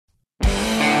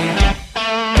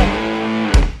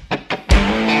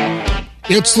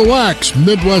It's the Wax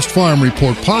Midwest Farm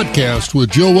Report podcast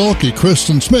with Jill Welke,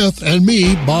 Kristen Smith, and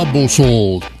me, Bob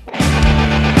Bosold.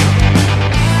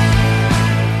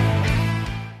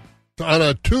 On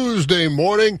a Tuesday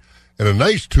morning, and a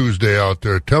nice Tuesday out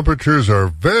there. Temperatures are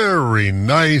very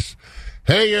nice.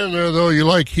 Hang in there, though. You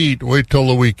like heat. Wait till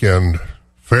the weekend.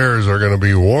 Fairs are going to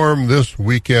be warm this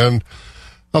weekend.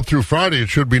 Up through Friday, it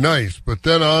should be nice. But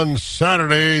then on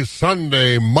Saturday,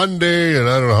 Sunday, Monday, and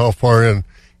I don't know how far in,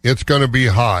 it's going to be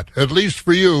hot. At least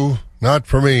for you, not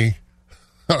for me.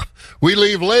 We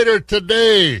leave later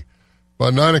today.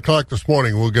 About 9 o'clock this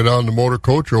morning, we'll get on the motor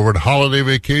coach over at Holiday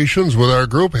Vacations with our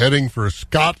group, heading for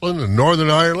Scotland and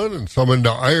Northern Ireland and some into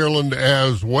Ireland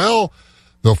as well.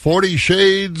 The 40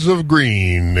 Shades of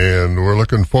Green, and we're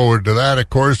looking forward to that, of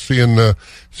course, seeing my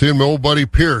old buddy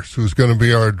Pierce, who's going to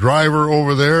be our driver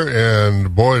over there,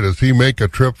 and boy, does he make a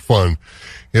trip fun.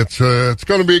 It's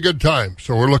going to be a good time,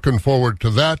 so we're looking forward to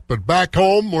that. But back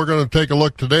home, we're going to take a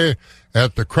look today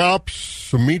at the crops.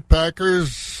 Some meat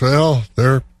packers, well,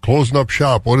 they're closing up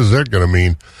shop. What is that going to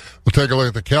mean? We'll take a look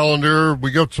at the calendar.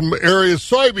 We got some areas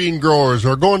soybean growers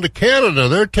are going to Canada.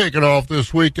 They're taking off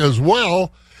this week as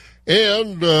well.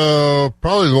 And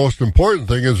probably the most important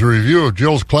thing is a review of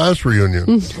Jill's class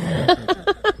reunion.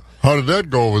 How did that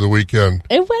go over the weekend?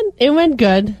 It went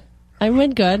good. I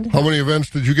went good. How many events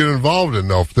did you get involved in?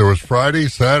 Now, if there was Friday,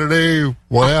 Saturday,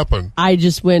 what happened? I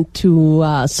just went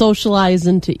to socialize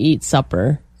and to eat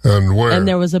supper. And where? And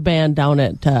there was a band down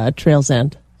at Trails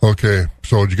End. Okay.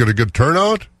 So did you get a good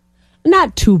turnout?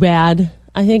 Not too bad.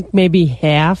 I think maybe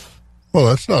half. Well,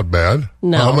 that's not bad.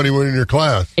 No. How many were in your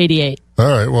class? 88. All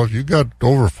right. Well, you got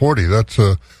over 40. That's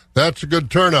a good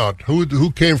turnout.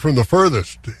 Who came from the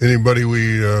furthest? Anybody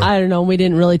we... I don't know. We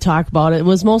didn't really talk about it. It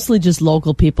was mostly just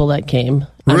local people that came.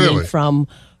 Really? I mean,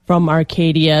 from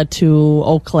Arcadia to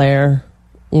Eau Claire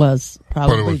was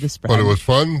probably the spread. But it was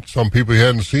fun? Some people you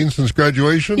hadn't seen since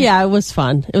graduation? Yeah, it was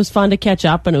fun. It was fun to catch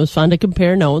up, and it was fun to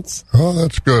compare notes. Oh,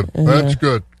 that's good. That's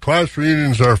good. Class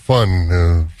reunions are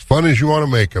fun. Fun as you want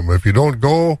to make them. If you don't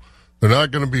go, they're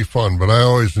not going to be fun. But I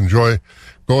always enjoy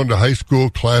going to high school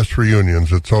class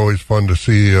reunions. It's always fun to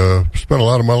see, spend a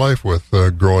lot of my life with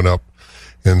growing up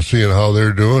and seeing how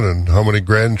they're doing and how many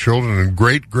grandchildren and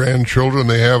great-grandchildren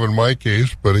they have in my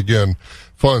case. But again,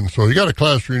 fun. So you got a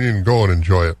class reunion, go and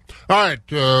enjoy it. All right,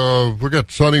 we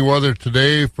got sunny weather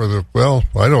today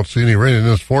I don't see any rain in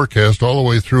this forecast all the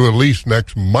way through at least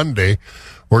next Monday.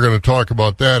 We're going to talk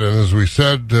about that. And as we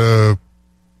said, we're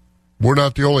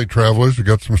not the only travelers. We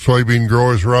got some soybean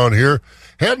growers around here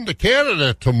heading to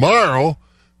Canada tomorrow,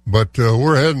 but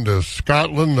we're heading to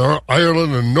Scotland,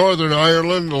 Ireland, and Northern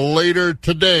Ireland later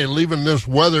today, leaving this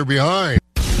weather behind.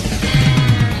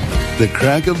 The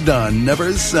crack of dawn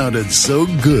never sounded so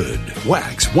good.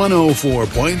 Wax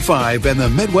 104.5 and the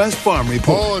Midwest Farm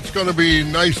Report. Oh, it's going to be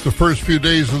nice the first few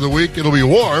days of the week. It'll be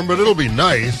warm, but it'll be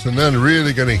nice, and then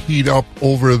really going to heat up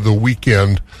over the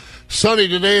weekend. Sunny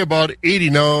today, about 80.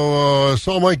 Now, I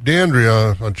saw Mike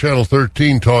Dandria on Channel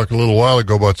 13 talk a little while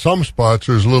ago about some spots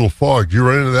there's a little fog. Did you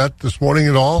run into that this morning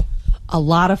at all? A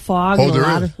lot of fog. Oh,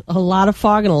 a lot of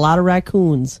fog and a lot of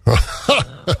raccoons.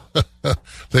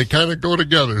 They kind of go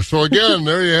together. So, again,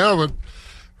 there you have it.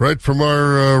 Right from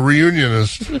our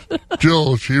reunionist,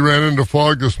 Jill. She ran into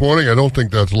fog this morning. I don't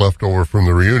think that's left over from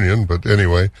the reunion, but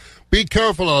anyway. Be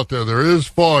careful out there. There is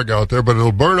fog out there, but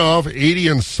it'll burn off. 80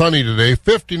 and sunny today.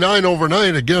 59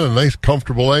 overnight. Again, a nice,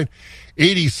 comfortable night.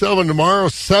 87 tomorrow.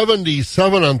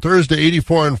 77 on Thursday.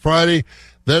 84 on Friday.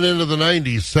 Then into the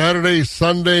 90s. Saturday,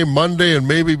 Sunday, Monday, and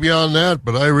maybe beyond that.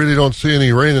 But I really don't see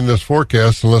any rain in this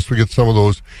forecast unless we get some of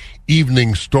those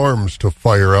evening storms to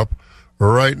fire up.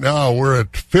 Right now, we're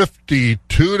at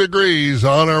 52 degrees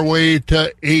on our way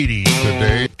to 80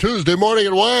 today. Tuesday morning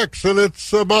at Wax, and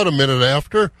it's about a minute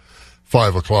after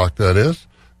 5 o'clock, that is.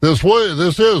 This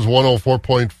is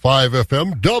 104.5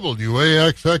 FM,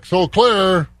 WAXX Eau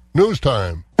Claire, news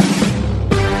time.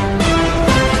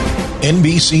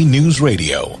 NBC News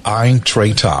Radio, I'm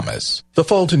Trey Thomas. The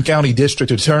Fulton County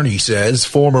District Attorney says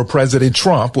former President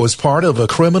Trump was part of a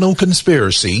criminal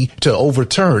conspiracy to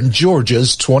overturn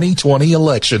Georgia's 2020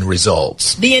 election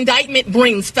results. The indictment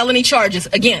brings felony charges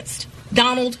against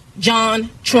Donald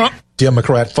John Trump.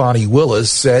 Democrat Fonnie Willis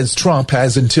says Trump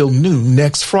has until noon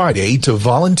next Friday to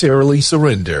voluntarily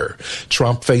surrender.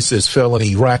 Trump faces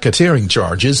felony racketeering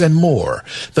charges and more.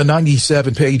 The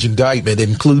 97-page indictment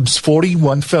includes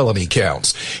 41 felony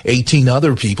counts. 18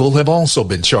 other people have also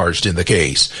been charged in the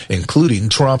case, including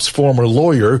Trump's former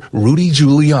lawyer, Rudy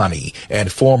Giuliani,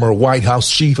 and former White House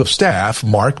Chief of Staff,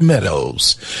 Mark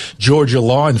Meadows. Georgia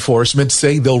law enforcement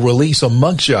say they'll release a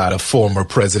mugshot of former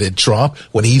President Trump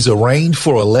when he's arraigned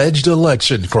for alleged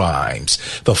election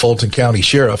crimes. The Fulton County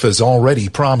Sheriff has already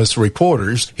promised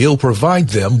reporters he'll provide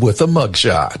them with a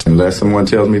mugshot. Unless someone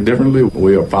tells me differently,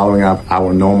 we are following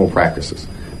our normal practices.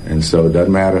 And so it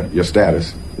doesn't matter your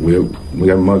status. We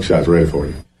have mugshots ready for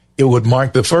you. It would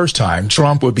mark the first time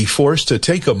Trump would be forced to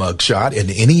take a mugshot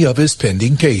in any of his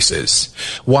pending cases.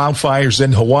 Wildfires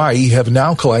in Hawaii have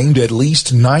now claimed at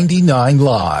least 99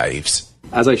 lives.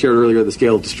 As I shared earlier, the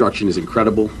scale of destruction is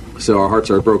incredible, so our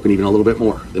hearts are broken even a little bit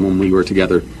more than when we were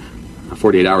together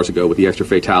 48 hours ago with the extra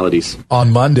fatalities.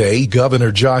 On Monday,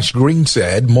 Governor Josh Green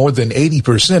said more than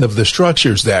 80% of the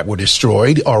structures that were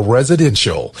destroyed are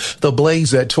residential. The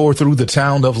blaze that tore through the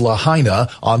town of Lahaina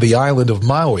on the island of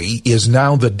Maui is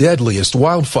now the deadliest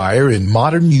wildfire in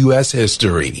modern U.S.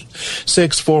 history.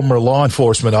 6 former law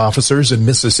enforcement officers in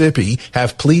Mississippi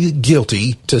have pleaded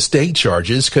guilty to state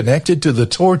charges connected to the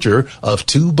torture of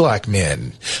 2 black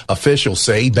men. Officials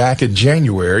say back in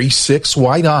January, 6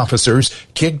 white officers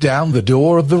kicked down the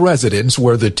door of the residence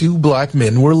where the 2 black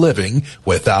men were living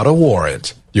without a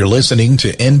warrant. You're listening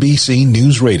to NBC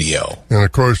News Radio. And,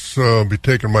 of course, I'll be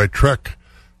taking my trek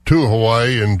to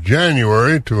Hawaii in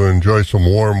January to enjoy some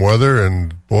warm weather.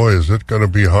 And, boy, is it going to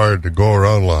be hard to go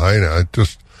around Lahaina. It's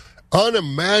just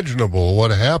unimaginable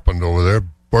what happened over there.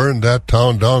 Burned that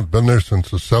town down. It's been there since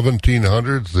the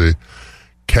 1700s, the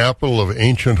capital of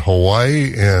ancient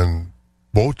Hawaii, and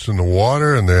boats in the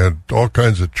water, and they had all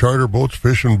kinds of charter boats,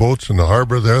 fishing boats in the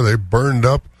harbor there. They burned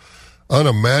up.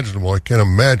 Unimaginable. I can't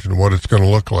imagine what it's going to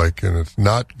look like, and it's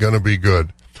not going to be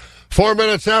good. 4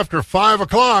 minutes after 5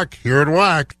 o'clock here at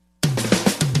WAC.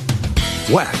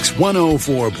 Wax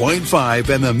 104.5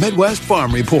 and the Midwest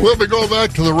Farm Report. We'll be going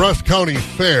back to the Rusk County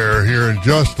Fair here in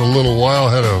just a little while.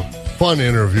 Had a fun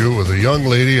interview with a young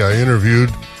lady I interviewed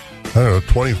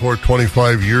 24,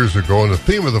 25 years ago. And the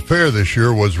theme of the fair this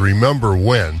year was Remember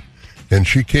When. And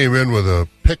she came in with a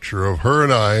picture of her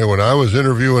and I when I was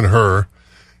interviewing her.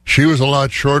 She was a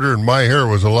lot shorter and my hair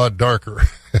was a lot darker.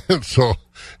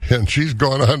 and she's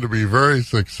gone on to be very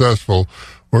successful.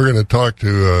 We're going to talk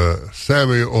to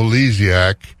Sammi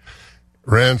Oleziak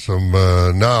Ransom.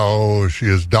 Now she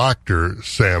is Dr.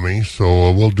 Sammi.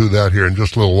 So we'll do that here in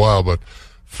just a little while. But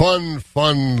fun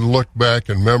look back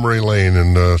in memory lane,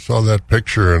 and saw that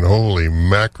picture, and holy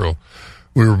mackerel,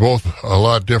 we were both a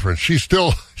lot different. She's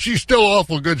still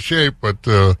awful good shape, but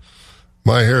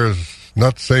my hair is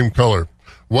not the same color.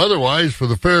 Weather-wise for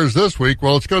the fairs this week,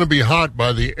 well, it's going to be hot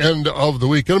by the end of the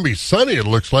week. Going to be sunny, it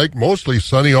looks like, mostly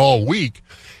sunny all week.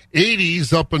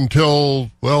 80s up until,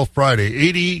 Friday.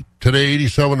 80 today,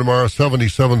 87 tomorrow,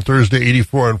 77 Thursday,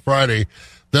 84 on Friday.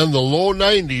 Then the low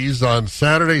 90s on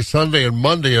Saturday, Sunday, and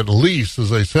Monday at least,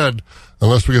 as I said,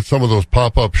 unless we get some of those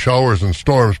pop-up showers and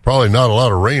storms. Probably not a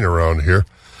lot of rain around here.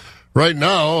 Right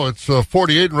now, it's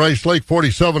 48 in Rice Lake,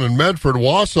 47 in Medford,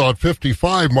 Wausau at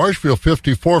 55, Marshfield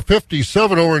 54,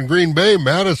 57 over in Green Bay,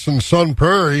 Madison, Sun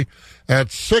Prairie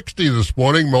at 60 this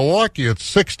morning, Milwaukee at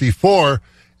 64,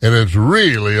 and it's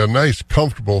really a nice,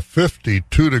 comfortable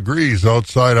 52 degrees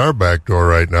outside our back door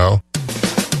right now.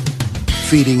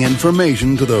 Feeding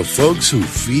information to the folks who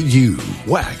feed you.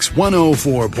 Wax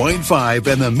 104.5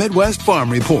 and the Midwest Farm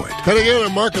Report. And again, our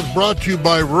market's brought to you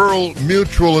by Rural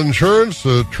Mutual Insurance.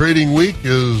 The trading week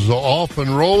is off and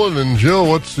rolling. And Jill,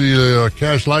 what's the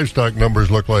cash livestock numbers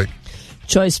look like?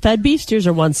 Choice fed beef steers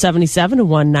are 177 to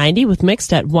 190 with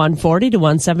mixed at 140 to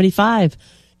 175.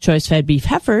 Choice fed beef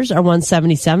heifers are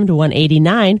 177 to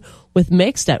 189 with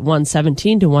mixed at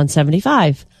 117 to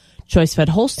 175. Choice-fed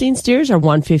Holstein steers are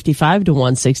 155 to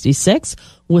 166,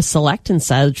 with select and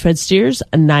silage-fed steers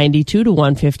 92 to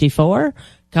 154.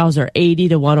 Cows are 80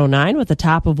 to 109 with a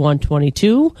top of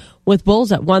 122, with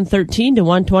bulls at 113 to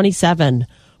 127.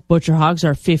 Butcher hogs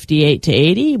are 58 to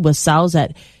 80, with sows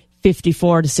at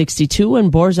 54 to 62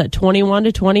 and boars at 21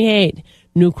 to 28.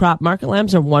 New crop market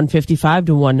lambs are 155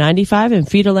 to 195, and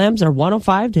feeder lambs are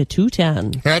 105 to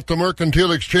 210. At the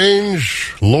Mercantile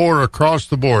Exchange, lower across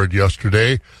the board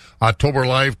yesterday. October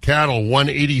live cattle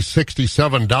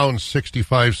 180.67 down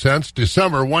 65 cents.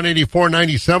 December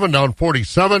 184.97 down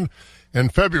 47,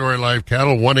 and February live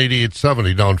cattle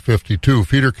 188.70 down 52.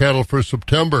 Feeder cattle for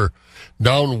September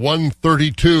down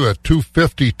 132 at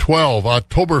 250.12.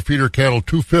 October feeder cattle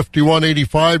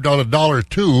 251.85 down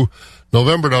 $1.02.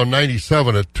 November down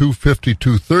 97 at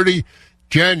 252.30.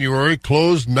 January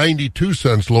closed 92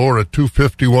 cents lower at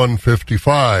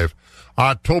 251.55.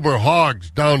 October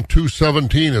hogs down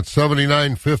 217 at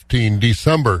 79.15.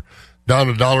 December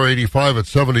down $1.85 at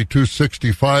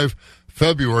 72.65.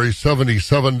 February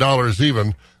 $77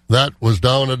 even. That was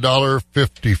down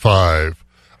 $1.55.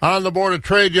 On the Board of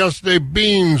Trade yesterday,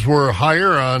 beans were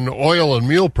higher on oil and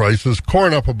meal prices,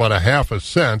 corn up about 0.5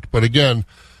 cent. But again,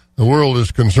 the world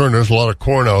is concerned. There's a lot of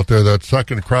corn out there. That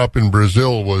second crop in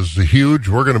Brazil was huge.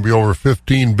 We're going to be over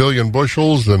 15 billion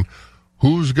bushels, and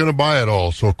who's going to buy it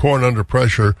all? So corn under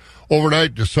pressure.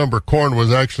 Overnight, December corn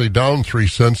was actually down 3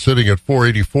 cents, sitting at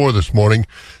 $4.84 this morning.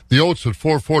 The oats at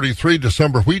 $4.43.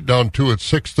 December wheat down 2 at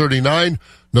 $6.39.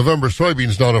 November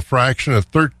soybeans down a fraction at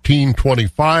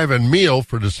 $13.25. And meal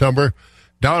for December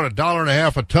down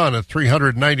 $1.50 a ton at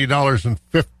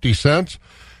 $390.50.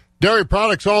 Dairy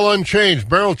products all unchanged.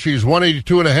 Barrel cheese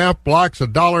 $182.50. Blocks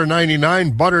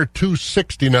 $1.99. Butter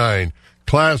 $2.69.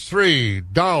 Class 3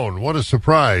 down. What a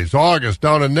surprise. August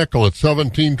down a nickel at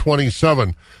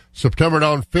 $17.27. September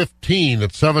down 15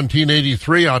 at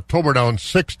 $17.83. October down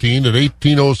 16 at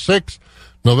 $18.06.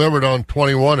 November down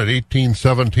 21 at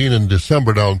 $18.17. And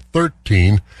December down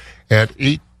 13 at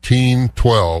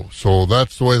 $18.12. So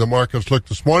that's the way the markets look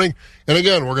this morning. And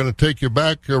again, we're going to take you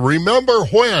back. Remember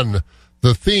when?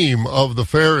 The theme of the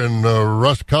fair in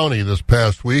Rusk County this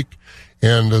past week.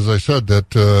 And as I said,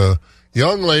 that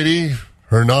young lady,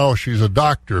 she's a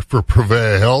doctor for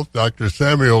Purveyor Health, Dr.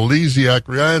 Sammi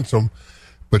Ransom.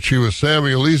 But she was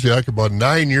Sammi Olesiak, about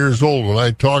 9 years old when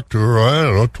I talked to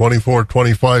her, 24,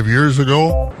 25 years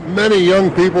ago. Many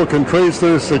young people can trace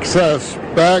their success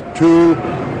back to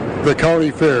the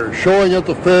county fair, showing at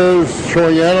the fairs,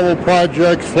 showing animal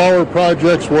projects, flower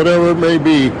projects, whatever it may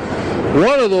be.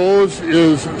 One of those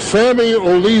is Sammi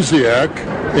Olesiak.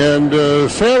 And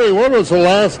Sammi, when was the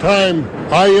last time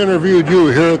I interviewed you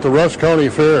here at the Rusk County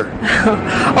Fair?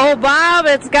 Oh, Bob,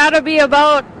 it's got to be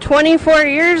about 24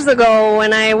 years ago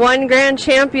when I won grand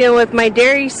champion with my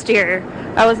dairy steer.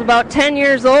 I was about 10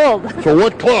 years old. So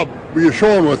what club were you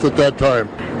showing with at that time?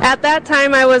 At that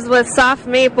time, I was with Soft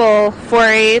Maple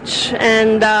 4-H,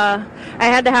 and I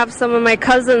had to have some of my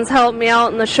cousins help me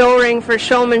out in the show ring for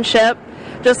showmanship,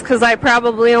 just because I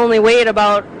probably only weighed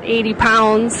about 80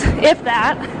 pounds, if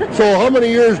that. So how many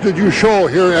years did you show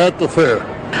here at the fair?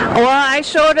 Well, I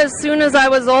showed as soon as I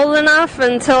was old enough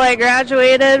until I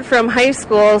graduated from high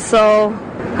school, so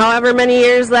however many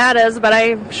years that is. But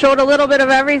I showed a little bit of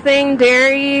everything,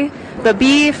 dairy, the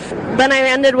beef, then I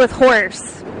ended with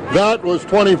horse. That was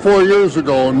 24 years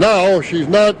ago. Now she's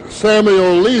not Sammi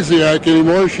Olesiak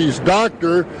anymore. She's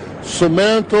Dr.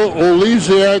 Samantha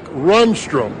Olesiak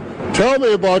Runstrom. Tell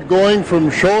me about going from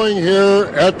showing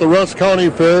here at the Rusk County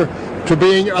Fair to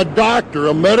being a doctor,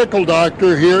 a medical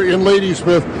doctor here in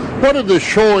Ladysmith. What did the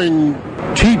showing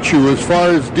teach you as far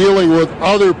as dealing with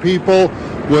other people,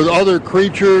 with other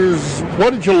creatures?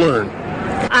 What did you learn?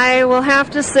 I will have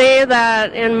to say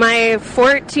that in my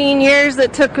 14 years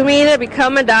it took me to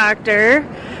become a doctor,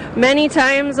 many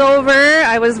times over,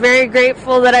 I was very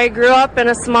grateful that I grew up in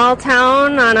a small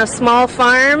town on a small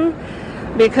farm,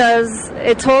 because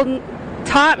it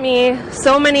taught me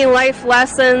so many life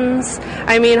lessons.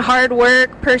 I mean, hard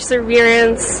work,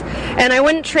 perseverance, and I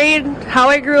wouldn't trade how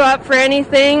I grew up for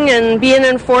anything, and being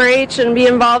in 4-H and be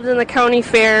involved in the county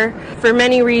fair for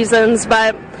many reasons,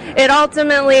 but it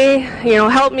ultimately,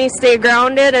 helped me stay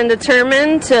grounded and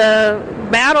determined to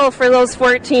battle for those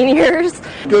 14 years.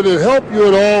 Did it help you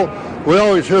at all? We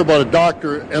always hear about a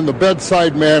doctor and the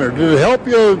bedside manner. Did it help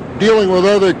you dealing with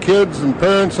other kids and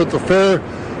parents at the fair,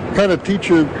 kind of teach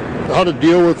you how to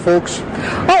deal with folks?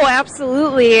 Oh,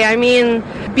 absolutely. I mean,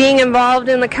 being involved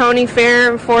in the county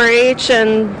fair and 4-H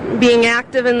and being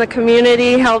active in the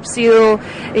community helps you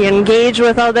engage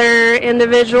with other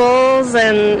individuals,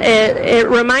 and it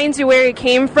reminds you where you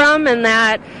came from, and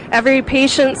that every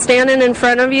patient standing in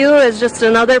front of you is just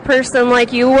another person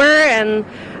like you were. And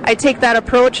I take that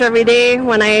approach every day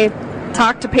when I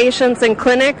talk to patients in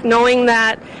clinic, knowing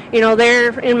that,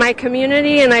 they're in my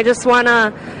community, and I just want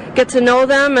to get to know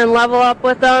them and level up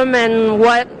with them and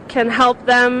what can help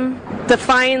them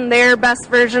define their best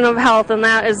version of health, and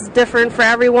that is different for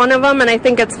every one of them, and I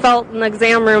think it's felt in the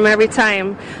exam room every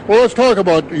time. Well, let's talk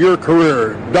about your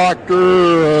career.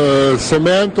 Dr.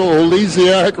 Samantha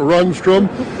Olesiak Runstrom,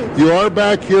 you are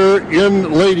back here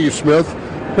in Ladysmith.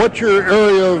 What's your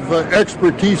area of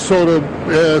expertise, so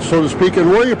to speak, and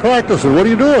where are you practicing? What are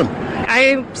you doing?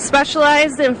 I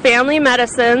specialize in family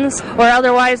medicines, or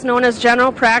otherwise known as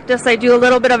general practice. I do a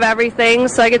little bit of everything,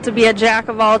 so I get to be a jack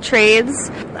of all trades.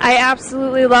 I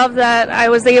absolutely love that I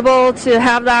was able to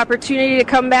have the opportunity to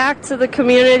come back to the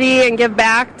community and give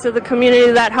back to the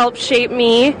community that helped shape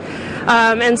me,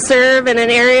 and serve in an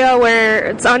area where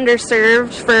it's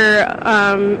underserved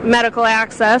for medical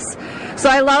access. So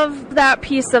I love that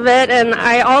piece of it, and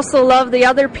I also love the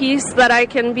other piece that I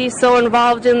can be so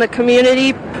involved in the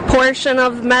community, portion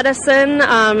of medicine,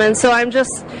 and so I'm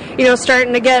just,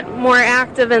 starting to get more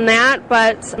active in that.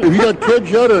 But have you got kids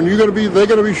yet, and they going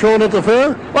to be showing at the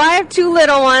fair? Well, I have 2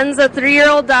 little ones, a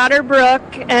 3-year-old daughter,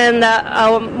 Brooke, and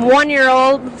a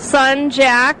 1-year-old son,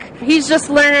 Jack. He's just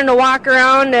learning to walk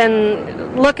around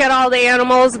and look at all the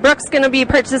animals. Brooke's going to be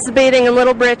participating in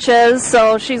Little Britches,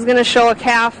 so she's going to show a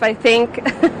calf, I think.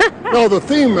 No, the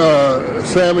theme,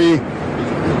 Sammi,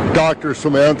 Dr.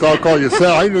 Samantha, I'll call you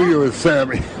Sam. I knew you were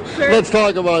Sammi. Sure. Let's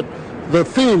talk about the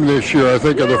theme this year, I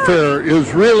think, of the fair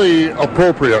is really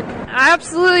appropriate.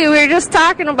 Absolutely. We were just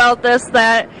talking about this,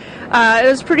 that it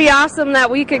was pretty awesome that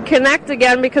we could connect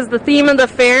again because the theme of the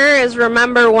fair is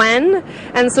Remember When.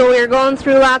 And so we were going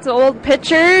through lots of old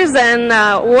pictures, and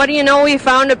what do you know, we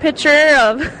found a picture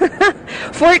of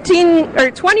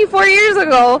 24 years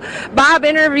ago, Bob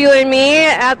interviewing me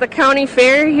at the county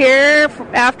fair here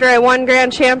after I won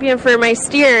grand champion for my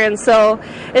steer. And so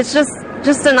it's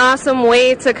just an awesome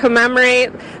way to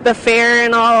commemorate the fair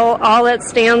and all it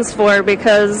stands for,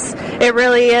 because it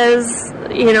really is,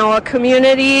 a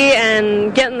community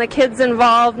and getting the kids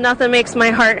involved. Nothing makes my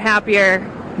heart happier.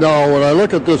 Now, when I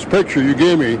look at this picture you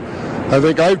gave me, I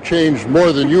think I've changed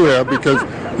more than you have, because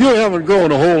you haven't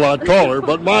grown a whole lot taller,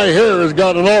 but my hair has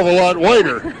got an awful lot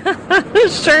whiter.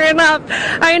 Sure enough.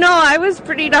 I know, I was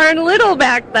pretty darn little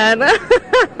back then.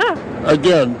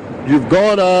 Again, you've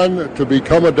gone on to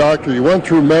become a doctor. You went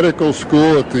through medical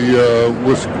school at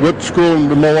what school in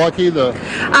Milwaukee?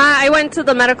 I went to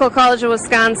the Medical College of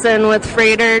Wisconsin with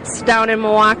Freidertz down in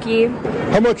Milwaukee.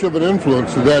 How much of an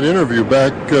influence did that interview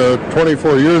back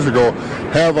 24 years ago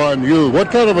have on you?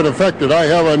 What kind of an effect did I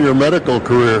have on your medical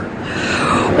career?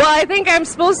 Well, I think I'm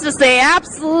supposed to say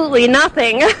absolutely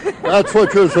nothing. That's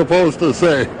what you're supposed to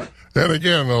say. And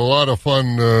again, a lot of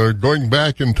fun going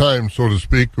back in time, so to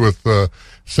speak, with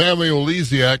Sammi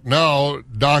Oleziak, now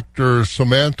Dr.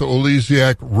 Samantha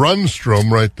Oleziak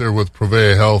Runstrom, right there with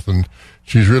Prevea Health, and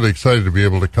she's really excited to be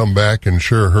able to come back and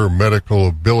share her medical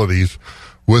abilities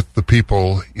with the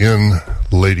people in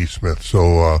Ladysmith.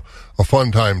 So a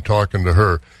fun time talking to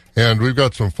her. And we've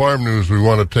got some farm news we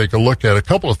want to take a look at. A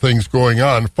couple of things going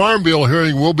on. Farm bill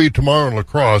hearing will be tomorrow in La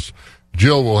Crosse.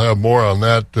 Jill will have more on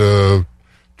that.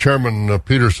 Chairman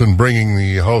Peterson bringing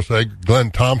the House,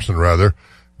 Glenn Thompson rather,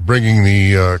 bringing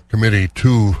the committee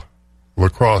to La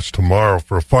Crosse tomorrow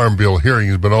for a farm bill hearing.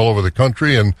 He's been all over the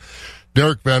country, and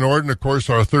Derek Van Orden, of course,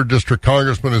 our 3rd District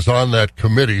Congressman, is on that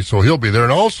committee, so he'll be there.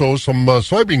 And also some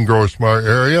soybean growers from our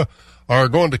area are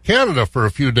going to Canada for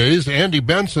a few days. Andy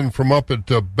Benson from up at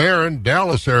Barron,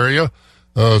 Dallas area,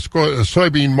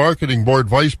 Soybean Marketing Board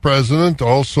Vice President,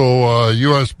 also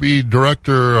USB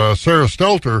Director Sarah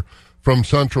Stelter from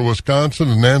Central Wisconsin,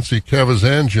 and Nancy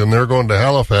Cavazangian. They're going to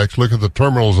Halifax, look at the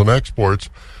terminals and exports.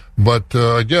 But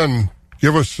again,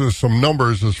 give us some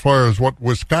numbers as far as what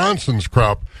Wisconsin's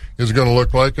crop is going to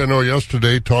look like. I know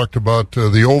yesterday talked about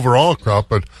the overall crop,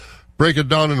 but break it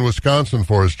down in Wisconsin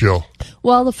for us, Jill.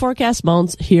 Well, the forecast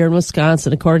mounts here in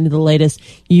Wisconsin, according to the latest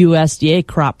USDA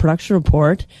crop production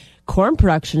report, corn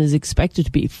production is expected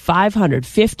to be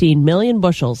 515 million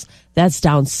bushels. That's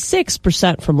down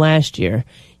 6% from last year.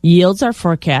 Yields are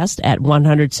forecast at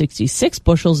 166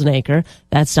 bushels an acre.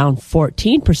 That's down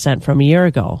 14% from a year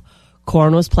ago.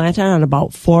 Corn was planted on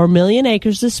about 4 million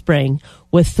acres this spring,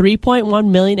 with 3.1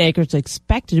 million acres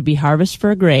expected to be harvested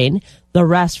for grain, the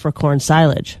rest for corn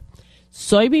silage.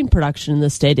 Soybean production in the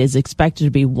state is expected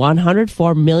to be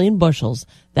 104 million bushels.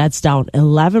 That's down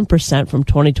 11% from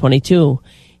 2022.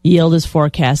 Yield is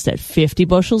forecast at 50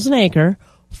 bushels an acre,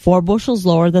 4 bushels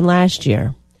lower than last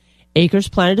year. Acres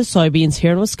planted of soybeans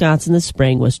here in Wisconsin this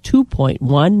spring was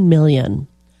 2.1 million.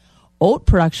 Oat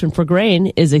production for grain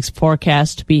is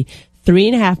forecast to be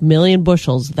 3.5 million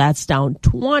bushels. That's down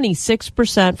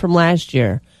 26% from last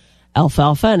year.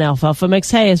 Alfalfa and alfalfa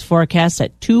mixed hay is forecast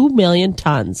at 2 million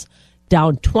tons,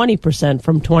 down 20%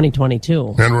 from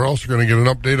 2022. And we're also going to get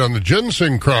an update on the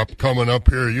ginseng crop coming up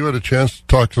here. You had a chance to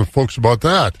talk to folks about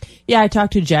that. Yeah, I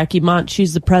talked to Jackie Mont.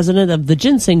 She's the president of the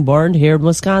Ginseng Board here in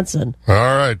Wisconsin. All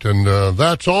right, and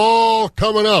that's all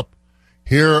coming up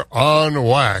here on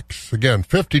Wax. Again,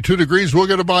 52 degrees. We'll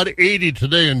get about 80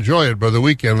 today. Enjoy it. By the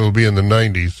weekend, it'll be in the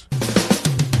 90s.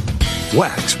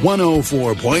 Wax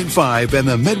 104.5 and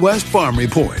the Midwest Farm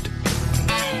Report.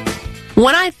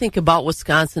 When I think about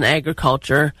Wisconsin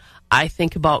agriculture, I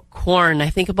think about corn, I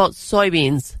think about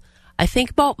soybeans, I think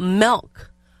about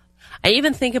milk. I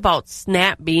even think about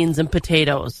snap beans and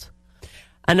potatoes.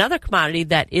 Another commodity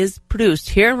that is produced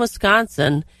here in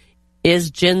Wisconsin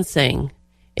is ginseng.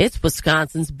 It's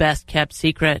Wisconsin's best kept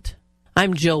secret.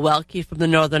 I'm Jill Welke from the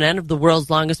northern end of the world's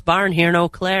longest barn here in Eau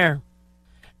Claire.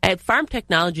 At Farm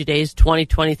Technology Days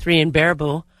 2023 in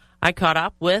Baraboo, I caught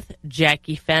up with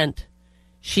Jackie Fent.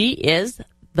 She is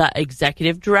the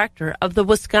executive director of the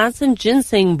Wisconsin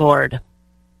Ginseng Board.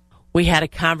 We had a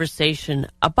conversation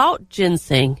about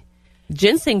ginseng.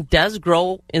 Ginseng does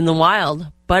grow in the wild,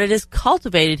 but it is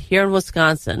cultivated here in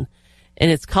Wisconsin, and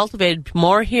it's cultivated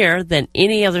more here than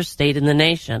any other state in the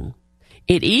nation.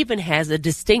 It even has a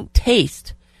distinct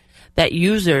taste that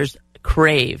users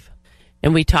crave.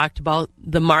 And we talked about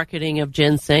the marketing of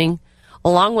ginseng,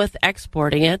 along with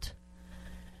exporting it,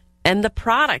 and the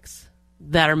products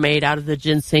that are made out of the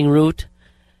ginseng root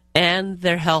and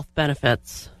their health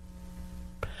benefits.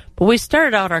 But we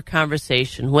started out our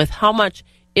conversation with how much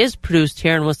is produced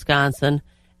here in Wisconsin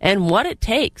and what it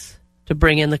takes to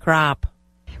bring in the crop.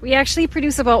 We actually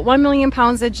produce about 1 million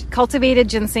pounds of cultivated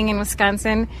ginseng in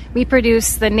Wisconsin. We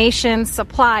produce the nation's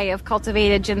supply of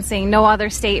cultivated ginseng. No other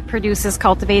state produces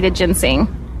cultivated ginseng.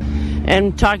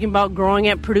 And talking about growing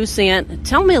it, producing it,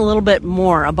 tell me a little bit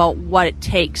more about what it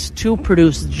takes to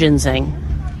produce ginseng.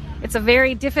 It's a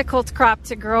very difficult crop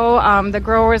to grow. The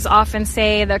growers often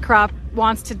say the crop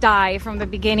wants to die from the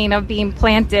beginning of being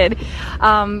planted.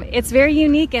 It's very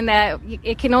unique in that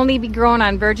it can only be grown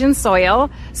on virgin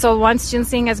soil. So once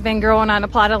ginseng has been grown on a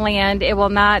plot of land, it will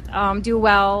not do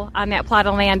well on that plot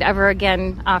of land ever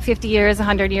again. 50 years,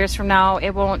 100 years from now,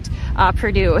 it won't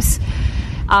produce.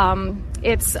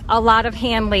 It's a lot of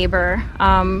hand labor.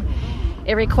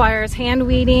 It requires hand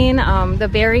weeding. The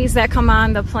berries that come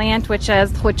on the plant, which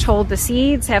hold the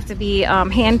seeds, have to be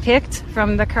hand picked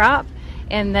from the crop.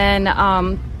 And then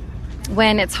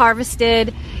when it's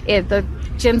harvested, the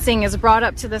ginseng is brought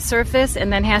up to the surface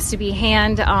and then has to be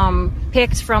hand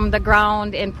picked from the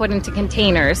ground and put into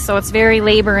containers. So it's very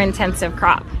labor-intensive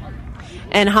crop.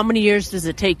 And how many years does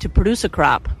it take to produce a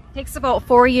crop? It takes about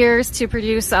 4 years to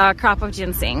produce a crop of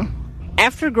ginseng.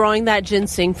 After growing that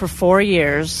ginseng for 4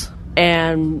 years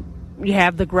and you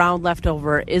have the ground left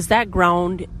over, is that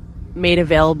ground made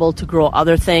available to grow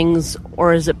other things,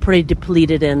 or is it pretty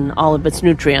depleted in all of its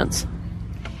nutrients?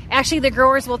 Actually, the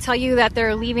growers will tell you that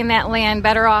they're leaving that land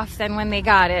better off than when they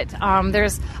got it.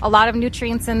 There's a lot of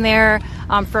nutrients in there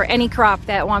for any crop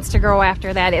that wants to grow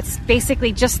after that. It's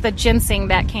basically just the ginseng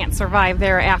that can't survive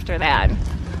there after that.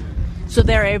 So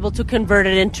they're able to convert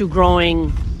it into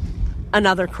growing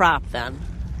another crop then?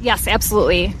 Yes,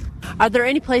 absolutely. Are there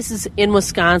any places in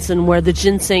Wisconsin where the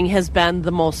ginseng has been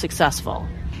the most successful?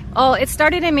 Oh, it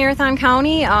started in Marathon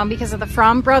County because of the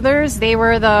Fromm brothers. They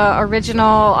were the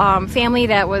original family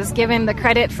that was given the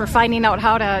credit for finding out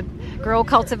how to grow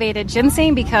cultivated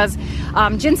ginseng, because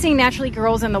ginseng naturally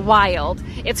grows in the wild.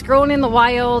 It's grown in the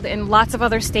wild in lots of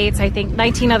other states, I think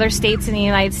 19 other states in the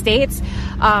United States.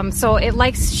 So it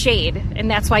likes shade,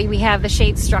 and that's why we have the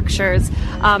shade structures.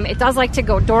 It does like to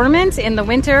go dormant in the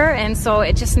winter, and so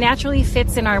it just naturally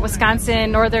fits in our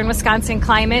northern Wisconsin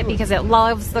climate because it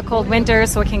loves the cold winter,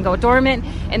 so it can go dormant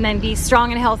and then be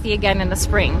strong and healthy again in the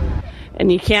spring.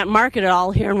 And you can't market it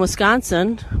all here in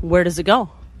Wisconsin. Where does it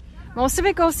go? Most of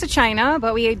it goes to China,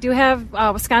 but we do have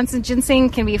Wisconsin ginseng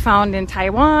can be found in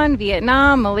Taiwan,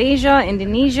 Vietnam, Malaysia,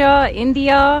 Indonesia,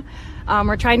 India.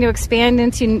 We're trying to expand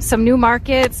into some new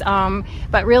markets,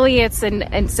 but really it's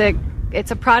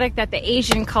a product that the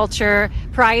Asian culture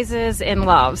prizes and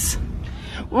loves.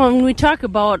 When we talk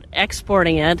about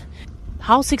exporting it,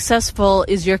 how successful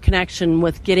is your connection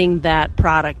with getting that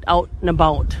product out and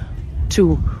about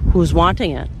to who's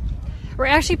wanting it? We're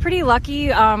actually pretty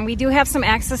lucky. We do have some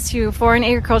access to Foreign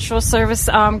Agricultural Service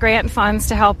grant funds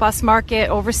to help us market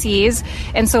overseas.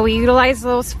 And so we utilize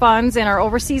those funds in our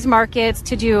overseas markets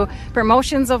to do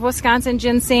promotions of Wisconsin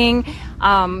ginseng.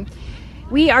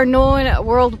 We are known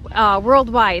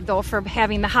worldwide, though, for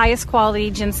having the highest quality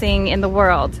ginseng in the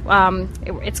world.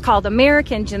 It's called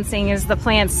American ginseng is the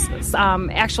plant's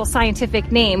actual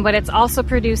scientific name, but it's also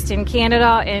produced in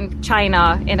Canada and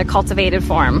China in a cultivated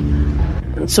form.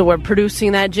 So we're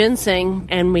producing that ginseng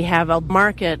and we have a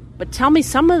market. But tell me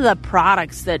some of the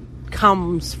products that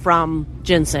comes from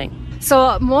ginseng.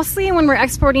 So mostly when we're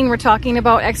exporting, we're talking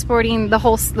about exporting the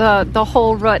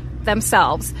whole root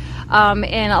themselves.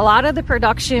 And a lot of the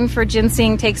production for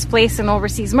ginseng takes place in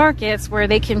overseas markets where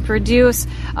they can produce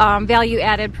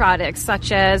value-added products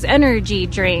such as energy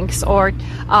drinks or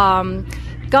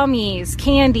gummies,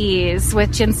 candies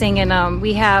with ginseng in them.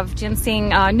 We have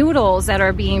ginseng noodles that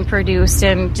are being produced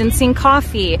and ginseng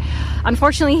coffee.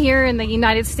 Unfortunately, here in the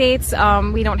United States,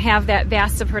 we don't have that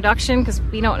vast of production because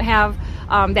we don't have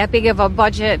that big of a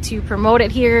budget to promote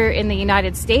it here in the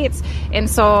United States. And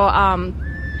so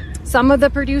Some of the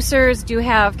producers do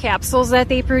have capsules that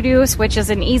they produce, which is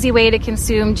an easy way to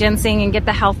consume ginseng and get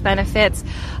the health benefits.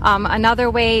 Another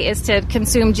way is to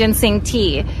consume ginseng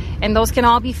tea, and those can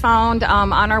all be found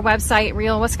on our website,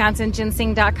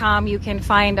 realwisconsinginseng.com. You can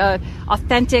find an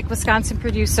authentic Wisconsin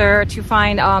producer to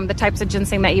find the types of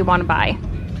ginseng that you want to buy.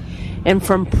 And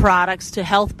from products to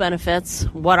health benefits,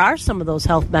 what are some of those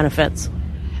health benefits?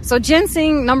 So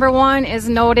ginseng, number one, is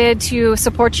noted to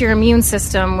support your immune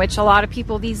system, which a lot of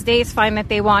people these days find that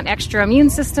they want extra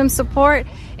immune system support.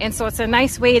 And so it's a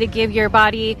nice way to give your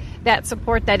body that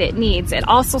support that it needs. It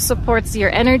also supports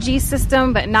your energy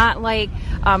system, but not like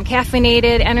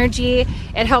caffeinated energy.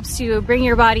 It helps to bring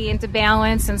your body into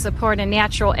balance and support a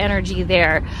natural energy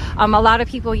there. A lot of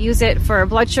people use it for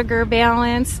blood sugar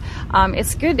balance.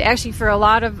 It's good actually for a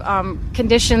lot of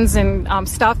conditions and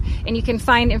stuff. And you can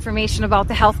find information about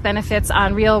the health benefits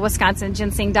on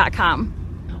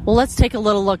realwisconsinginseng.com. Well, let's take a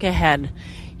little look ahead.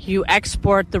 You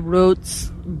export the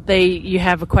roots. You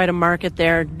have quite a market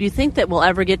there. Do you think that we'll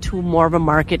ever get to more of a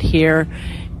market here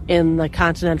in the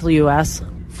continental U.S.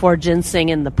 for ginseng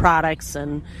and the products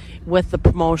and with the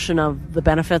promotion of the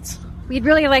benefits? We'd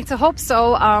really like to hope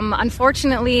so.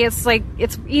 Unfortunately, it's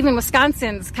even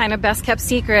Wisconsin's kind of best kept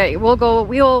secret.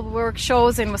 We'll work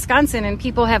shows in Wisconsin, and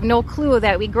people have no clue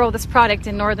that we grow this product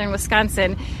in northern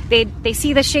Wisconsin. They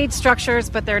see the shade structures,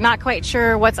 but they're not quite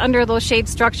sure what's under those shade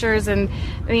structures, and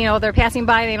they're passing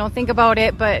by, they don't think about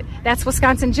it. But that's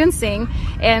Wisconsin ginseng,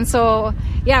 and so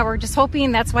we're just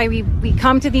hoping that's why we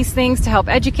come to these things to help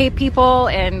educate people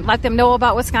and let them know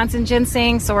about Wisconsin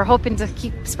ginseng. So we're hoping to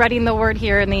keep spreading the word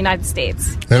here in the United States.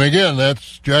 And again,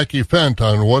 that's Jackie Fent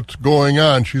on what's going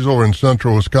on. She's over in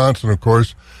central Wisconsin, of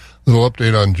course. Little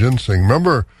update on ginseng.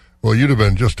 Remember, well, you'd have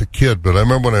been just a kid, but I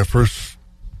remember when I first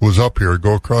was up here,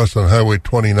 go across on Highway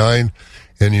 29,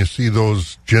 and you see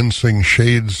those ginseng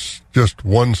shades just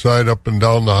one side up and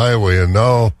down the highway. And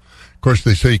now, of course,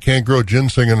 they say you can't grow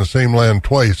ginseng in the same land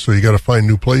twice, so you got to find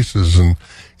new places. And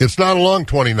it's not along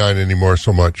 29 anymore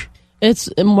so much. It's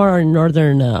more in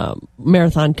northern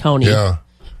Marathon County. Yeah.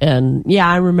 And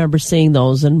I remember seeing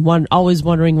those and always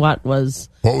wondering what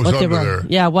under there.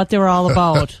 Yeah, what they were all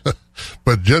about.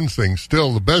 But ginseng,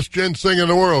 still the best ginseng in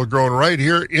the world, growing right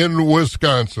here in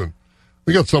Wisconsin.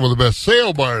 We got some of the best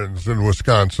sale barns in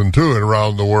Wisconsin, too, and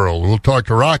around the world. We'll talk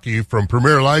to Rocky from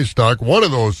Premier Livestock, one of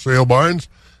those sale barns,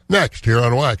 next here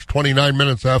on Wax, 29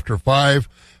 minutes after 5.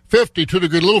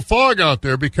 52-degree, little fog out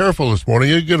there. Be careful this morning.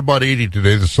 You get about 80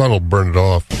 today. The sun will burn it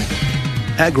off.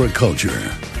 Agriculture.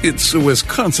 It's a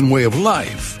Wisconsin way of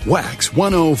life. Wax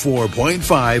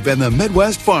 104.5 and the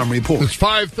Midwest Farm Report. It's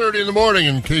 5:30 in the morning.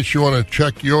 In case you want to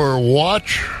check your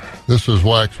watch, this is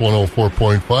Wax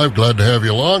 104.5. Glad to have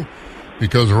you along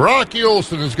because Rocky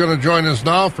Olson is going to join us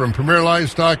now from Premier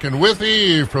Livestock in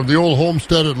Withee from the old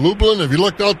homestead at Lublin. Have you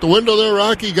looked out the window there,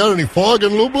 Rocky? Got any fog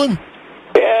in Lublin?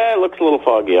 Yeah, it looks a little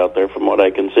foggy out there from what I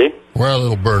can see. Well,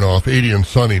 it'll burn off. 80 and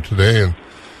sunny today, and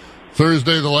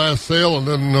Thursday, the last sale, and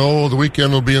then, the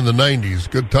weekend will be in the 90s.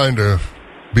 Good time to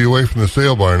be away from the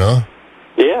sale barn, huh?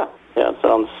 Yeah,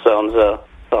 sounds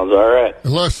all right.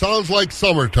 Unless sounds like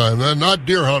summertime. Not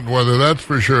deer hunting weather, that's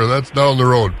for sure. That's down the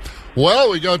road.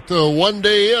 Well, we got one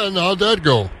day in. How'd that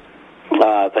go?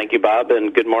 Thank you, Bob,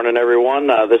 and good morning, everyone.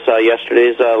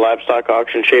 Yesterday's livestock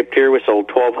auction shaped here. We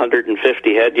sold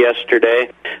 1,250 head yesterday.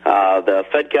 The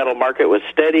fed cattle market was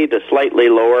steady to slightly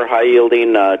lower,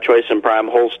 high-yielding choice and prime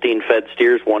Holstein fed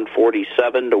steers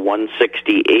 147 to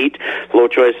 168. Low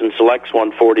choice and selects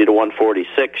 140 to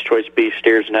 146. Choice beef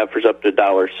steers and heifers up to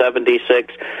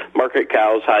 $1.76. Market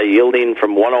cows high-yielding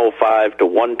from 105 to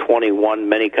 121.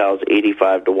 Many cows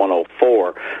 85 to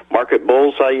 104. Market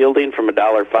bulls high-yielding from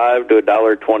 $1.05 to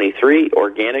 $1.23.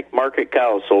 Organic market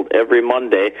cows sold every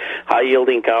Monday.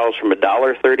 High-yielding cows from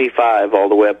 $1.35 all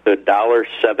the way up to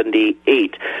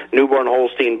 $1.78. Newborn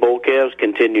Holstein bull calves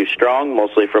continue strong,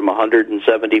 mostly from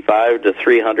 $175 to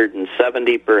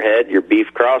 $370 per head. Your beef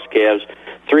cross calves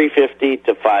 $350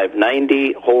 to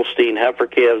 $590. Holstein heifer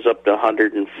calves up to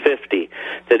 $150.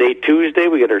 Today, Tuesday,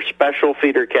 we get our special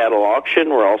feeder cattle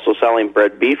auction. We're also selling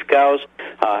bred beef cows.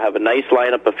 Have a nice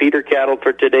lineup of feeder cattle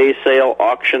for today's sale.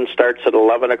 Auction starts at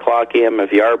 11 o'clock a.m.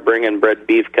 If you are bringing bred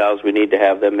beef cows, we need to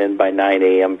have them in by 9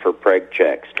 a.m. for preg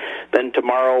checks. Then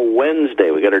tomorrow,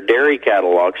 Wednesday, we got our dairy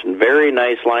cattle auction. Very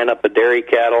nice lineup of dairy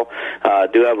cattle.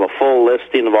 Do have a full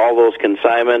listing of all those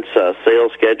consignments,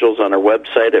 sales schedules on our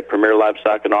website at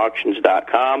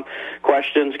premierlivestockandauctions.com.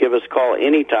 Questions, give us a call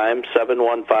anytime,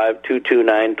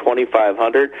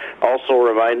 715-229-2500. Also, a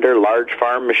reminder, large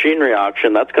farm machinery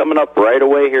auction. That's coming up right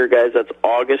away here, guys. That's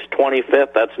August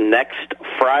 25th. That's next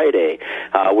Friday.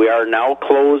 We are now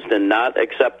closed and not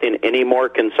accepting any more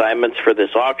consignments for this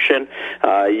auction.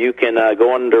 You can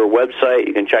go under our website.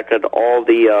 You can check out all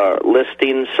the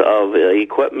listings of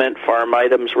equipment, farm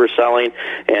items we're selling,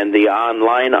 and the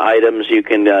online items. You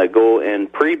can go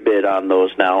and pre-bid on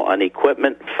those now on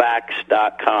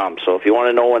equipmentfacts.com. So if you want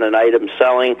to know when an item's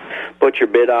selling, put your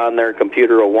bid on there.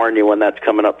 Computer will warn you when that's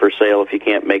coming up for sale if you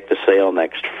can't make the sale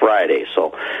next Friday.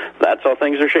 So that's how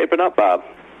things are shaping up, Bob.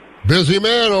 Busy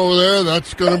man over there.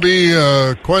 That's going to be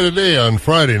quite a day on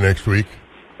Friday next week.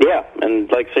 Yeah,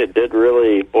 and like I said, did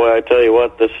really, boy, I tell you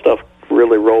what, this stuff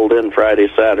really rolled in Friday,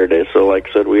 Saturday. So like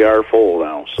I said, we are full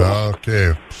now. So.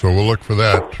 Okay, so we'll look for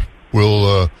that.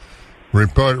 We'll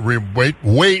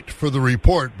wait for the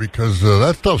report because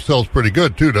that stuff sells pretty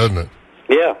good too, doesn't it?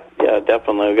 Yeah,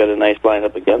 definitely. We've got a nice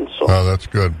lineup again. So. Oh, that's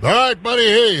good. All right, buddy.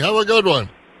 Hey, have a good one.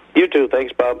 You too.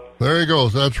 Thanks, Bob. There he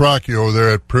goes. That's Rocky over there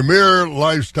at Premier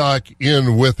Livestock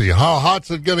in Withee. How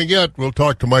hot's it going to get? We'll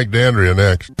talk to Mike Dandria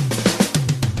next.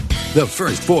 The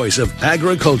first voice of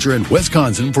agriculture in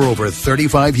Wisconsin for over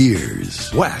 35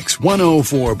 years. Wax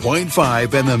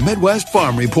 104.5 and the Midwest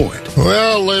Farm Report.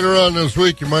 Well, later on this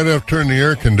week, you might have to turn the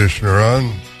air conditioner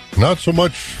on. Not so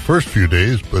much first few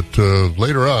days, but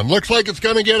later on. Looks like it's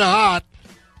going to get hot.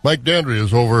 Mike Dandria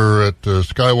is over at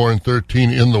Skywarn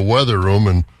 13 in the weather room,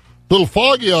 and a little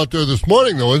foggy out there this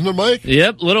morning, though, isn't it, Mike?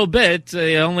 Yep, a little bit.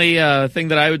 The only thing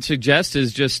that I would suggest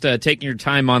is just taking your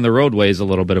time on the roadways a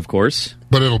little bit, of course.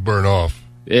 But it'll burn off.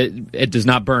 It does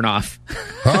not burn off.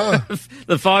 Huh?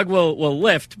 The fog will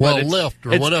lift. Well, lift,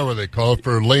 or whatever they call it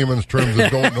for layman's terms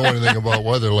that don't know anything about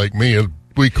weather like me.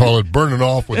 We call it burning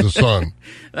off with the sun.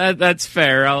 That's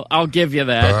fair. I'll give you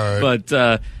that. All right.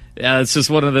 But it's just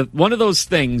one of those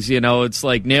things, you know. It's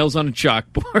like nails on a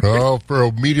chalkboard. Oh, for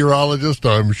a meteorologist,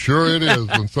 I'm sure it is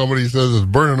when somebody says it's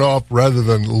burning off rather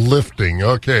than lifting.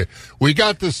 Okay, we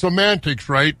got the semantics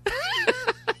right.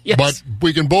 Yes. But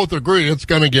we can both agree it's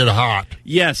going to get hot.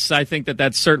 Yes, I think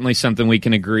that's certainly something we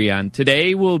can agree on.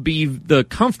 Today will be the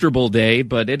comfortable day,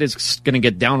 but it is going to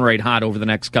get downright hot over the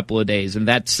next couple of days. And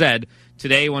that said,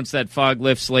 today, once that fog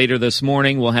lifts later this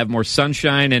morning, we'll have more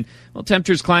sunshine and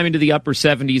temperatures climbing to the upper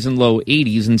 70s and low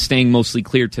 80s and staying mostly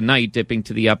clear tonight, dipping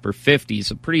to the upper 50s.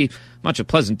 So pretty much a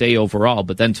pleasant day overall.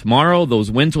 But then tomorrow, those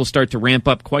winds will start to ramp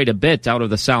up quite a bit out of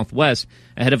the southwest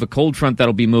ahead of a cold front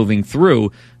that'll be moving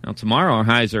through. Now, tomorrow, our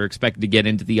highs are expected to get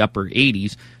into the upper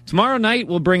 80s. Tomorrow night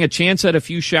will bring a chance at a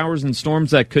few showers and storms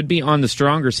that could be on the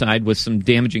stronger side with some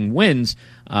damaging winds,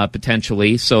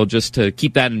 potentially. So just to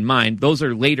keep that in mind, those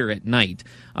are later at night.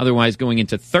 Otherwise, going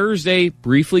into Thursday,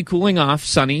 briefly cooling off,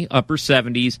 sunny, upper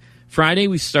 70s. Friday,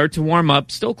 we start to warm up,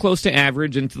 still close to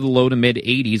average into the low to mid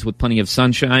 80s with plenty of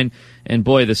sunshine. And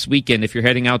boy, this weekend, if you're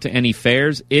heading out to any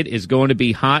fairs, it is going to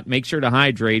be hot. Make sure to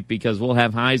hydrate because we'll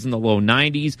have highs in the low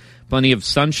 90s, plenty of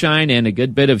sunshine, and a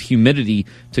good bit of humidity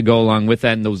to go along with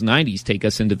that. And those 90s take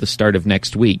us into the start of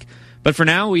next week. But for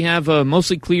now, we have a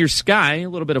mostly clear sky, a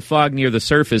little bit of fog near the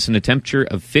surface, and a temperature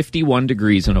of 51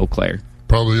 degrees in Eau Claire.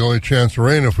 Probably the only chance of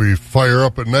rain if we fire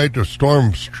up at night to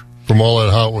storms from all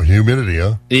that hot humidity,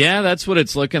 huh? Yeah, that's what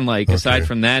it's looking like. Okay. Aside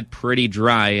from that, pretty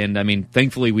dry. And, I mean,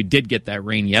 thankfully we did get that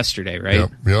rain yesterday, right?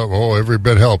 Yep. Oh, every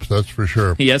bit helps, that's for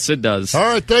sure. Yes, it does. All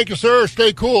right, thank you, sir.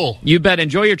 Stay cool. You bet.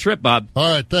 Enjoy your trip, Bob. All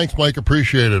right, thanks, Mike.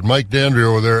 Appreciate it. Mike Dandria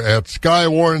over there at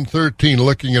Skywarn 13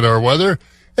 looking at our weather.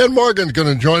 And Morgan's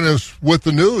going to join us with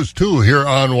the news, too, here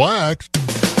on Wax.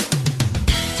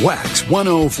 Wax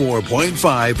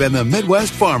 104.5 and the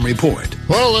Midwest Farm Report.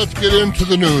 Well, let's get into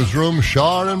the newsroom.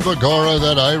 Shar and Bagora,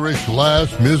 that Irish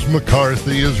lass, Ms.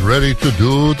 McCarthy, is ready to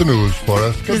do the news for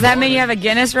us. Does that mean you have a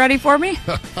Guinness ready for me?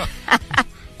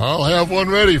 I'll have one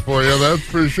ready for you, that's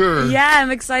for sure. Yeah,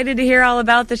 I'm excited to hear all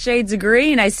about the shades of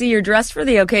green. I see you're dressed for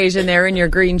the occasion there in your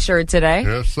green shirt today.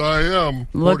 Yes, I am.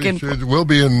 We'll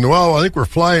be in, well, I think we're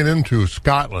flying into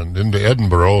Scotland, into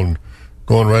Edinburgh, and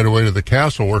going right away to the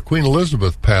castle where Queen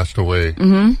Elizabeth passed away.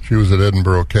 Mm-hmm. She was at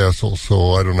Edinburgh Castle,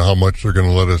 so I don't know how much they're going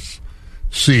to let us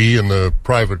see in the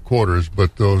private quarters,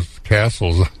 but those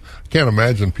castles, I can't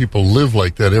imagine people live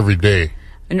like that every day.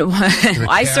 No,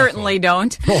 I certainly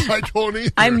don't. No, I don't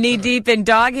either. I'm knee-deep in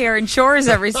dog hair and chores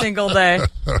every single day.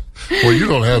 Well, you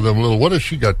don't have them little. What has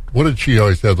she got? What did she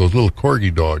always have? Those little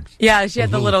corgi dogs. Yeah, she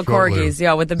had the little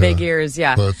corgis, with the big ears,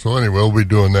 So anyway, we'll be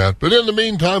doing that. But in the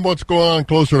meantime, what's going on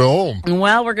closer to home?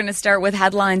 Well, we're going to start with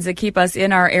headlines that keep us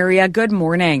in our area. Good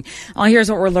morning. Well, here's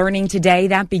what we're learning today.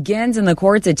 That begins in the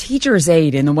courts. A teacher's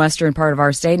aide in the western part of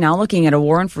our state now looking at a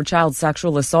warrant for child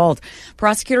sexual assault.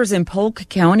 Prosecutors in Polk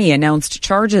County announced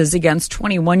charges against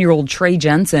 21-year-old Trey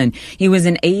Ginseng. He was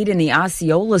an aide in the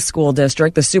Osceola School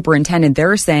District. The superintendent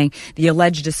there saying the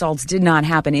alleged assaults did not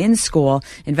happen in school.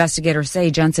 Investigators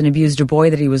say Jensen abused a boy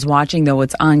that he was watching, though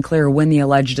it's unclear when the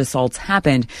alleged assaults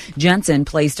happened. Jensen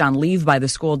placed on leave by the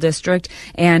school district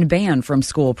and banned from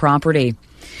school property.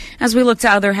 As we look to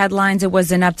other headlines, it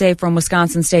was an update from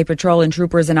Wisconsin State Patrol, and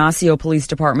troopers in Osseo police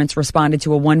departments responded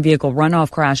to a one-vehicle runoff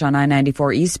crash on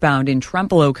I-94 eastbound in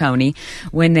Trempealeau County.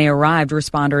 When they arrived,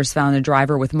 responders found the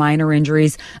driver with minor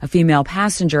injuries. A female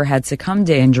passenger had succumbed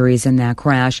to injuries in that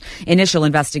crash. Initial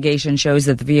investigation shows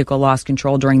that the vehicle lost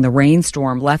control during the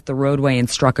rainstorm, left the roadway and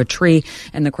struck a tree,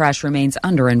 and the crash remains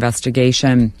under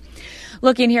investigation.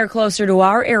 Looking here closer to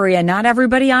our area, not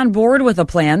everybody on board with a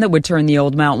plan that would turn the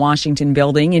old Mount Washington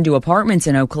building into apartments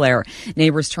in Eau Claire.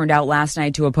 Neighbors turned out last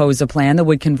night to oppose a plan that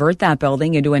would convert that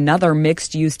building into another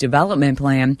mixed-use development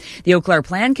plan. The Eau Claire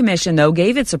Plan Commission, though,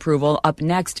 gave its approval. Up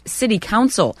next, City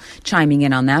Council chiming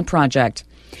in on that project.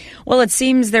 Well, it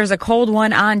seems there's a cold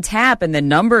one on tap, and the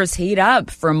numbers heat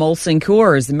up for Molson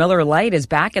Coors. The Miller Lite is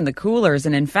back in the coolers,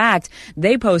 and in fact,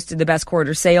 they posted the best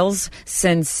quarter sales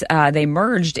since they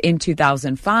merged in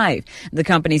 2005. The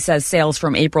company says sales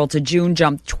from April to June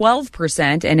jumped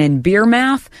 12%, and in beer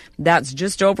math, that's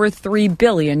just over $3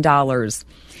 billion.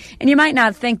 And you might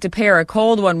not think to pair a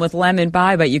cold one with lemon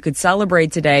pie, but you could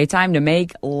celebrate today. Time to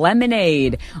make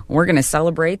lemonade. We're going to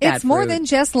celebrate that. It's more than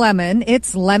just lemon.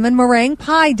 It's Lemon Meringue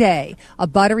Pie Day. A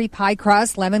buttery pie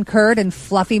crust, lemon curd, and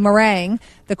fluffy meringue.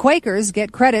 The Quakers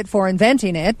get credit for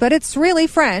inventing it, but it's really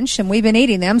French, and we've been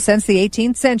eating them since the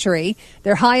 18th century.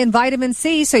 They're high in vitamin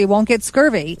C, so you won't get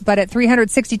scurvy. But at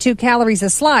 362 calories a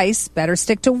slice, better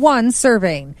stick to one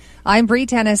serving. I'm Bree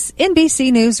Tennis,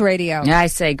 NBC News Radio. I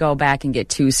say go back and get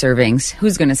 2 servings.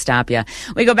 Who's going to stop you?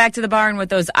 We go back to the barn with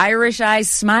those Irish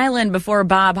eyes smiling before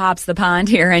Bob hops the pond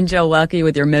here. And Joe Welke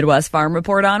with your Midwest Farm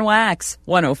Report on Wax,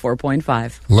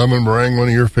 104.5. Lemon meringue, one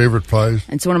of your favorite pies?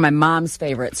 It's one of my mom's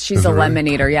favorites. She's a lemon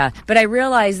eater, yeah. But I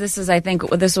realized this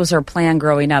was her plan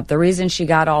growing up. The reason she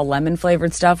got all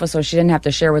lemon-flavored stuff was so she didn't have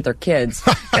to share with her kids.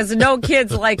 Because no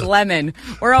kids like lemon.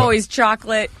 We're always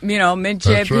chocolate, mint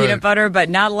chip, peanut butter, but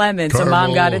not lemon. Caramel, so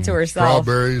Mom got it to herself.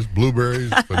 Strawberries, blueberries,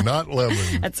 but not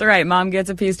lemon. That's right. Mom gets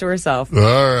a piece to herself. All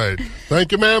right.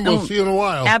 Thank you, ma'am. We'll see you in a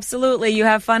while. Absolutely. You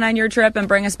have fun on your trip and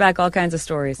bring us back all kinds of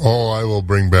stories. Oh, I will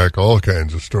bring back all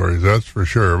kinds of stories. That's for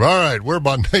sure. All right. We're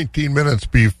about 19 minutes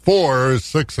before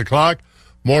 6 o'clock.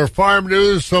 More farm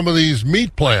news. Some of these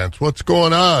meat plants. What's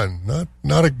going on?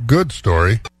 Not a good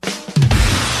story.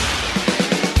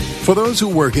 For those who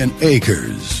work in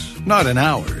acres, not in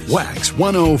hours. Wax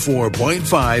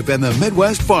 104.5 and the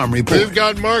Midwest Farm Report. We've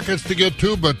got markets to get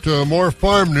to, but more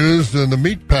farm news than the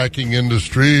meatpacking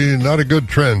industry. Not a good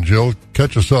trend, Jill.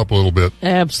 Catch us up a little bit.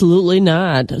 Absolutely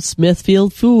not.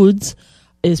 Smithfield Foods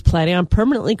is planning on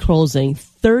permanently closing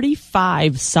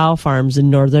 35 sow farms in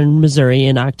northern Missouri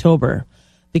in October.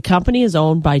 The company is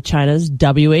owned by China's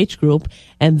WH Group,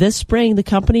 and this spring the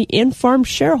company informed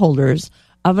shareholders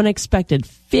of an expected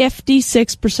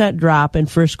 56% drop in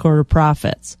first quarter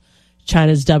profits.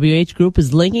 China's WH Group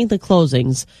is linking the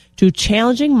closings to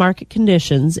challenging market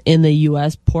conditions in the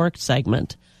U.S. pork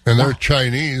segment. And their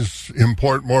Chinese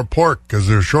import more pork because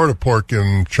they're short of pork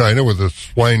in China with the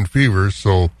swine fever.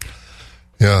 So,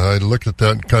 yeah, I looked at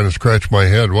that and kind of scratched my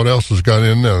head. What else has got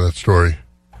in there, that story?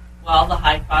 Well, the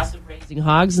high cost of raising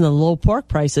hogs and the low pork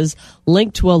prices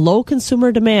linked to a low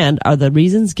consumer demand are the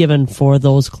reasons given for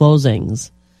those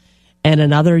closings. And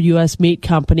another U.S. meat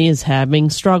company is having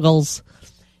struggles.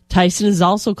 Tyson is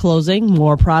also closing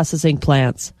more processing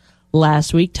plants.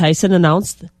 Last week, Tyson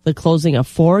announced the closing of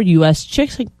 4 U.S.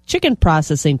 chicken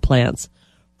processing plants.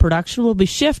 Production will be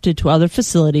shifted to other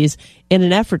facilities in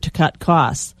an effort to cut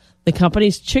costs. The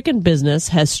company's chicken business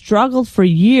has struggled for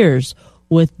years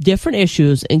with different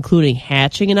issues, including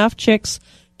hatching enough chicks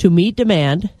to meet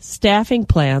demand, staffing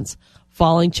plants,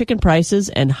 falling chicken prices,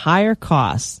 and higher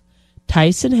costs.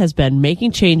 Tyson has been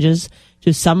making changes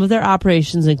to some of their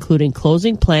operations, including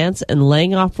closing plants and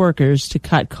laying off workers to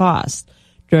cut costs.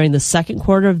 During the second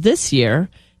quarter of this year,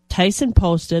 Tyson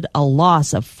posted a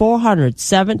loss of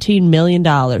 $417 million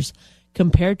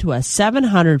compared to a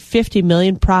 $750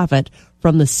 million profit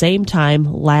from the same time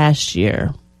last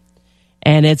year.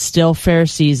 And it's still fair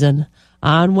season.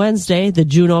 On Wednesday, the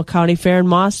Juneau County Fair in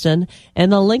Mauston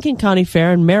and the Lincoln County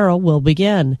Fair in Merrill will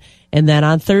begin. And then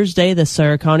on Thursday, the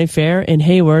Sawyer County Fair in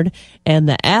Hayward and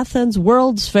the Athens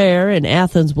World's Fair in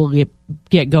Athens will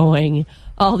get going.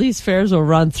 All these fairs will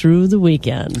run through the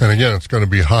weekend. And again, it's going to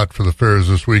be hot for the fairs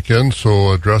this weekend,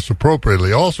 so dress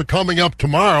appropriately. Also coming up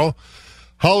tomorrow,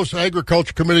 House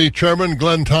Agriculture Committee Chairman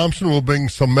Glenn Thompson will bring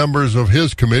some members of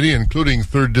his committee, including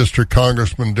 3rd District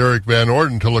Congressman Derek Van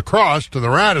Orden, to La Crosse, to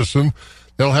the Radisson.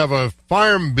 They'll have a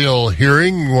farm bill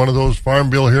hearing, one of those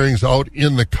farm bill hearings out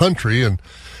in the country, and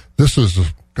this is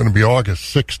going to be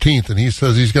August 16th, and he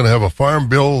says he's going to have a farm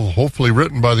bill hopefully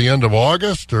written by the end of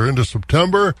August or into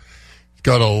September. He's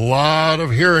got a lot of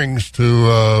hearings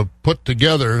to put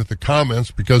together the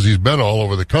comments because he's been all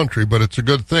over the country, but it's a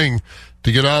good thing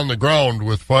to get on the ground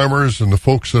with farmers, and the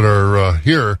folks that are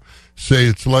here say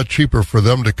it's a lot cheaper for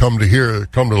them to come to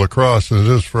La Crosse than it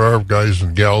is for our guys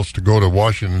and gals to go to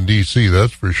Washington, D.C.,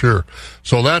 that's for sure.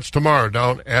 So that's tomorrow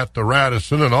down at the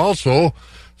Radisson. And also,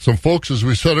 some folks, as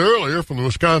we said earlier, from the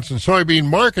Wisconsin Soybean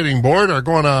Marketing Board are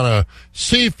going on a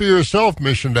See for Yourself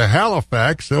mission to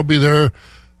Halifax. They'll be there,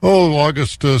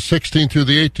 August 16th through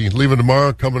the 18th, leaving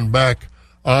tomorrow, coming back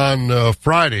on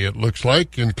Friday, it looks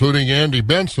like, including Andy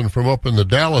Benson from up in the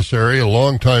Dallas area, a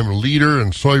longtime leader in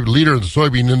the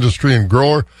soybean industry and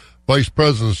grower, vice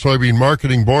president of the Soybean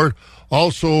Marketing Board.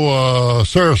 Also,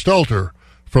 Sarah Stelter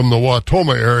from the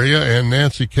Wautoma area and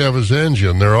Nancy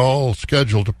Cavazangian. They're all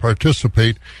scheduled to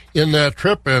participate in that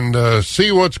trip and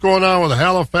see what's going on with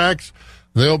Halifax.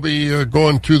 They'll be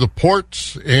going to the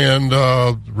ports and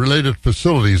related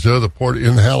facilities there, the port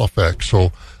in Halifax.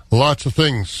 So lots of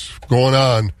things going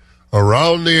on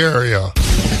around the area.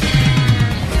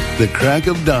 The crack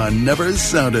of dawn never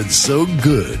sounded so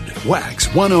good. Wax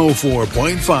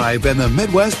 104.5 and the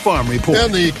Midwest Farm Report.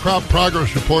 And the crop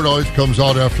progress report always comes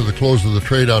out after the close of the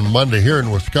trade on Monday. Here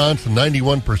in Wisconsin,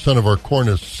 91% of our corn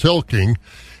is silking,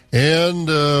 and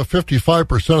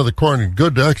 55% of the corn in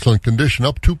good to excellent condition,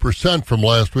 up 2% from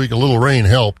last week. A little rain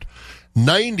helped.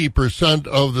 90%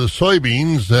 of the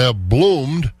soybeans have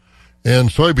bloomed, and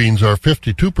soybeans are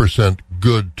 52%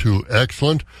 good to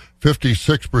excellent.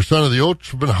 56% of the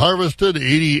oats have been harvested,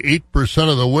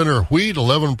 88% of the winter wheat,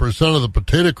 11% of the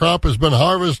potato crop has been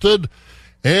harvested,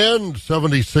 and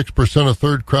 76% of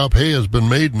third crop hay has been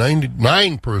made,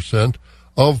 99%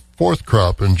 of fourth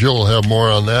crop. And Jill will have more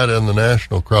on that and the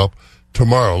national crop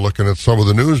tomorrow. Looking at some of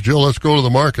the news, Jill, let's go to the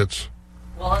markets.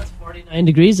 Well, it's 49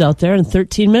 degrees out there in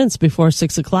 13 minutes before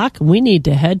 6 o'clock. We need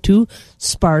to head to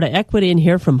Sparta Equity and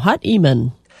hear from Hut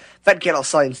Eman. Fed cattle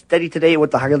selling steady today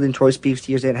with the Highland choice beef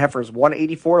steers and heifers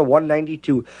 184 to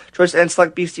 192. Choice and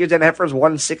select beef steers and heifers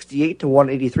 168 to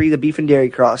 183. The beef and dairy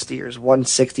cross steers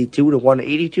 162 to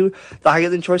 182. The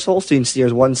Highland choice Holstein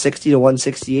steers 160 to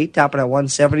 168, topping at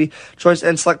 170. Choice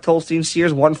and select Holstein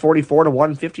steers 144 to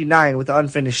 159 with the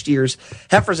unfinished steers.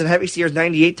 Heifers and heavy steers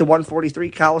 98 to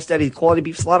 143. Cow steady. Quality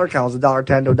beef slaughter cows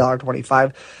 $1.10 to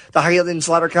 $1.25. The Highland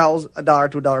slaughter cows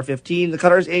 $1 to $1.15. The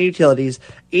cutters and utilities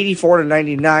 84 to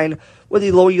 99. With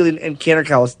the low yielding and canner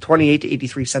cows 28 to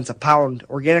 83 cents a pound.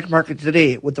 Organic market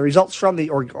today with the results from the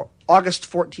August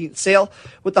 14th sale.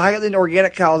 With the Highland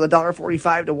organic cows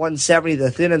 $1.45 to $1.70. The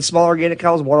thin and small organic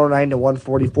cows $1.09 to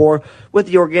 $1.44. With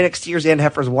the organic steers and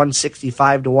heifers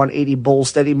 $1.65 to $1.80. Bulls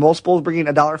steady. Most bulls bringing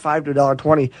 $1.05 to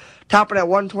 $1.20. Topping at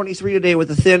 $1.23 today with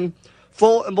the thin,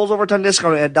 full, and bulls over ton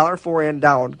discount at $1.04 and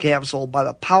down. Calves sold by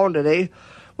the pound today.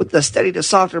 With the steady to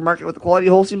softer market with the quality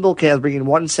Holstein bull calves bringing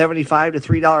 $1.75 to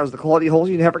 $3. The quality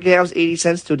Holstein heifer calves 80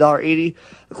 cents to $1.80.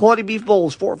 The quality beef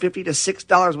bulls $4.50 to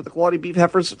 $6 with the quality beef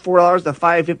heifers $4 to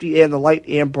 $5.50 and the light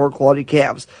and poor quality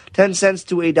calves 10 cents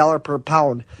to $1 per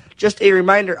pound. Just a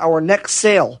reminder, our next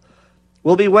sale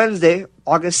will be Wednesday,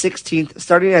 August 16th,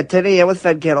 starting at 10 a.m. with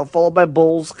fed cattle, followed by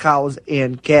bulls, cows,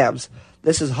 and calves.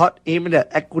 This is Hut aiming at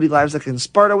Equity Livestock in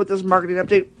Sparta with this marketing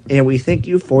update, and we thank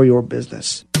you for your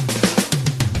business.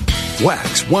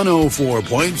 Wax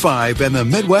 104.5 and the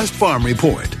Midwest Farm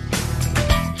Report.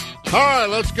 All right,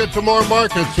 let's get to more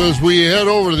markets as we head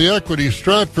over to the Equity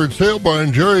Stratford Sale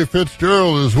Barn. Jerry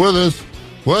Fitzgerald is with us.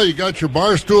 Well, you got your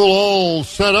bar stool all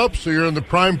set up, so you're in the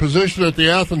prime position at the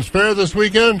Athens Fair this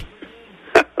weekend?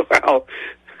 Well,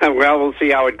 we'll see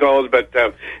how it goes, but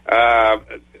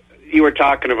you were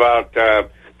talking about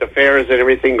the fairs and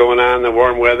everything going on, the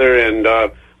warm weather, and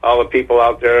all the people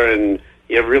out there, and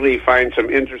you really find some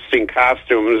interesting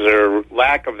costumes or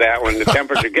lack of that when the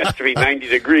temperature gets to be 90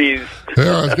 degrees.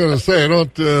 Yeah, I was going to say, I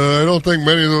don't think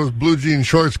many of those blue jean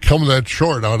shorts come that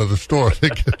short out of the store.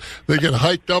 They get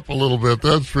hiked up a little bit,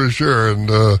 that's for sure. And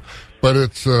But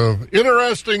it's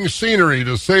interesting scenery,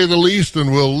 to say the least,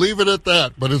 and we'll leave it at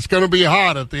that. But it's going to be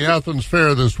hot at the Athens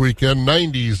Fair this weekend.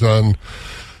 90s on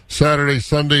Saturday,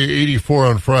 Sunday, 84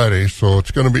 on Friday. So it's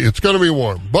going to be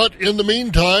warm. But in the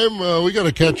meantime, we got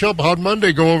to catch up. How'd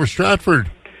Monday go over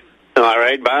Stratford? All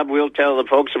right, Bob, we'll tell the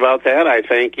folks about that. I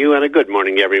thank you, and a good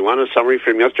morning, everyone. A summary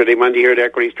from yesterday, Monday, here at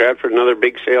Equity Stratford. Another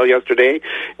big sale yesterday.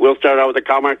 We'll start out with the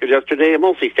cow market yesterday. A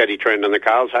mostly steady trend on the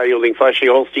cows. High-yielding fleshy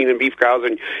Holstein and beef cows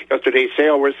in yesterday's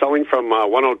sale. We're selling from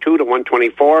 102 to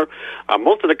 124.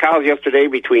 Most of the cows yesterday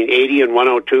between 80 and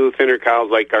 102. Thinner cows,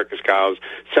 like carcass cows,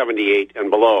 78 and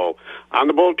below. On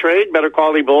the bull trade, better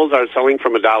quality bulls are selling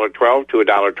from $1.12 to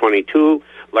 $1.22.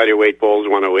 Lighter weight bulls,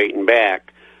 108 and back.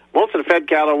 Most of the fed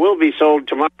cattle will be sold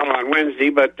tomorrow on Wednesday,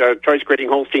 but choice grading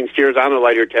Holstein steers on a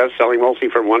lighter test, selling mostly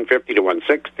from 150 to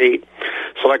 160.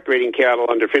 Select grading cattle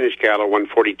under finished cattle,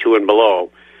 142 and below.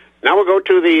 Now we'll go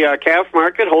to the calf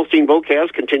market. Holstein bull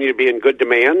calves continue to be in good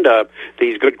demand.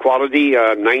 These good quality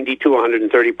 90 to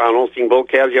 130-pound Holstein bull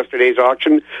calves, yesterday's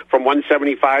auction from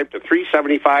 175 to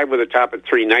 375 with a top at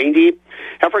 390.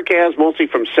 Heifer calves mostly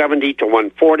from 70 to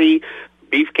 140.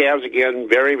 Beef calves, again,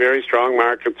 very, very strong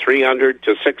market, 300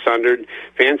 to 600.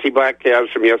 Fancy black calves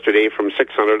from yesterday from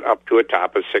 600 up to a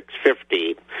top of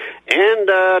 650.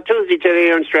 And Tuesday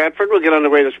today in Stratford, we'll get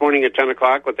underway this morning at 10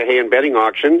 o'clock with the hay and bedding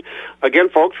auction. Again,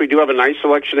 folks, we do have a nice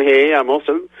selection of hay. Most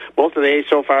of the hay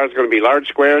so far is going to be large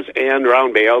squares and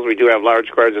round bales. We do have large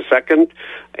squares of second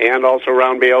and also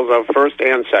round bales of first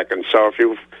and second. So if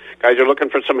you guys are looking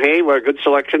for some hay, well, a good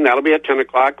selection. That'll be at 10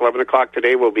 o'clock. 11 o'clock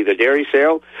today will be the dairy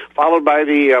sale, followed by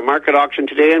the market auction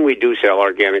today, and we do sell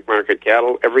organic market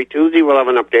cattle. Every Tuesday we'll have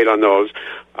an update on those,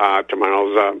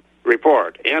 tomorrow's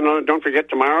report. And don't forget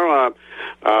tomorrow,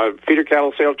 feeder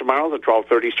cattle sale tomorrow, the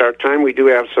 12:30 start time. We do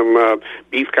have some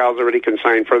beef cows already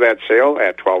consigned for that sale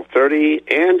at 12:30.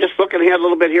 And just looking ahead a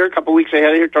little bit here, a couple weeks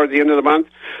ahead here towards the end of the month,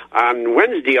 on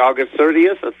Wednesday, August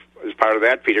 30th, as part of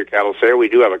that feeder cattle sale, we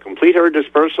do have a complete herd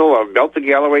dispersal of belted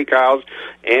Galloway cows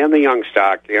and the young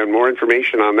stock. And more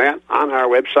information on that on our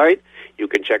website. You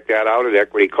can check that out at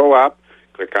Equity Co-op.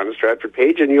 Click on the Stratford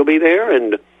page, and you'll be there.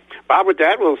 And Bob, with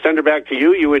that, we'll send her back to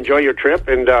you. You enjoy your trip,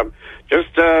 and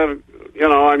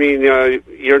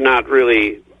you're not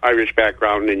really Irish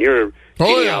background in your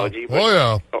genealogy.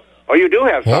 Yeah. Oh, you do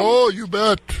have some? Oh, you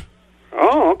bet.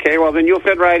 Oh, okay. Well, then you'll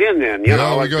fit right in then. We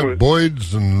got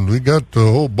Boyds, and we got a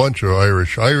whole bunch of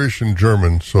Irish and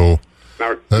German. So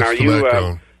that's the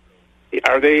background.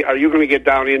 Are you going to get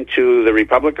down into the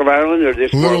Republic of Ireland, or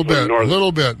just a little bit?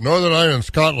 Northern Ireland,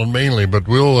 Scotland mainly, but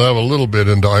we'll have a little bit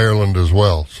into Ireland as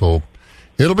well. So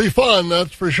it'll be fun,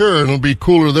 that's for sure. It'll be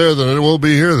cooler there than it will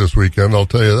be here this weekend. I'll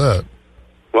tell you that.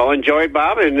 Well, enjoy it,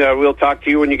 Bob, and we'll talk to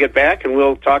you when you get back, and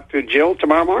we'll talk to Jill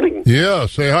tomorrow morning. Yeah,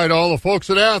 say hi to all the folks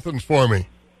at Athens for me.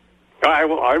 I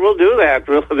will do that.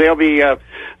 They'll be,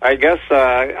 I guess,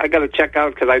 I got to check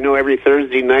out, because I know every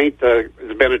Thursday night there's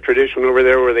been a tradition over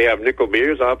there where they have nickel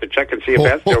beers. I'll have to check and see if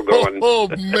that's still going. Oh,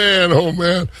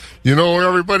 man. You know where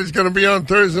everybody's going to be on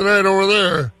Thursday night over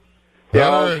there. Yeah,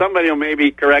 well, somebody will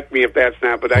maybe correct me if that's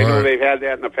not, but I know they've had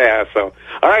that in the past. So,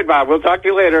 all right, Bob, we'll talk to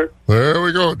you later. There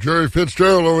we go. Jerry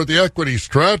Fitzgerald over at the Equity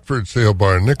Stratford sale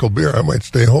barn. Nickel beer. I might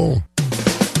stay home.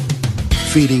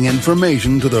 Feeding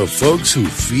information to the folks who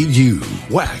feed you.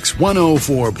 Wax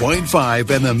 104.5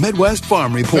 and the Midwest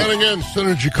Farm Report. And again,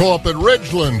 Synergy Co-op at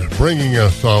Ridgeland bringing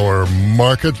us our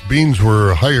markets. Beans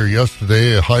were higher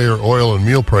yesterday, higher oil and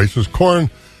meal prices. Corn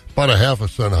about a half a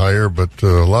cent higher, but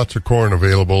lots of corn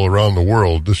available around the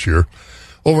world this year.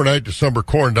 Overnight, December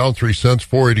corn down 3 cents,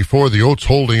 4.84. The oats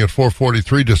holding at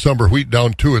 4.43. December wheat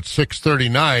down 2 at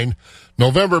 6.39.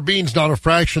 November beans down a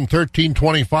fraction,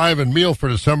 13.25, and meal for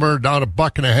December down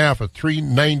 $1.50 at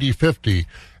 3.90.50.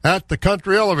 At the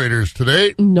Country Elevators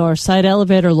today, Northside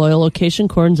Elevator Loyal Location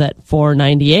corn's at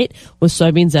 $4.98 with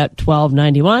soybeans at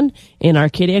 $12.91. In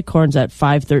Arcadia, corn's at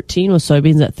 $5.13 with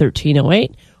soybeans at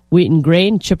 $13.08. Wheat and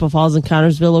grain, Chippewa Falls and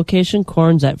Connorsville location,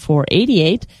 corn's at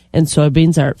 $4.88 and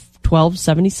soybeans are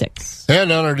 $12.76. And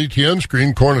on our DTN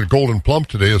screen, corn at Golden Plump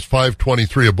today is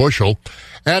 $5.23 a bushel.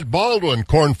 At Baldwin,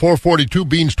 corn $4.42,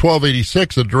 beans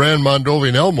 $12.86. At Duran, Mondovi,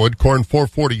 and Elmwood, corn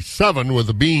 $4.47 with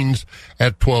the beans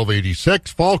at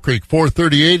 $12.86. Fall Creek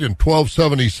 $4.38 and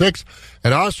 $12.76.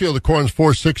 At Osseo, the corn's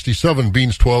 $4.67,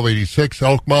 beans $12.86.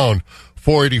 Elk Mound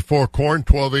 $4.84 corn,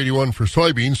 $12.81 for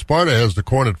soybeans. Sparta has the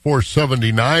corn at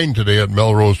 $4.79 today at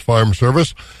Melrose Farm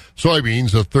Service.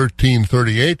 Soybeans at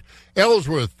 $13.38.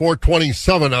 Ellsworth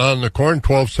 $4.27 on the corn,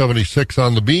 $12.76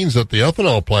 on the beans at the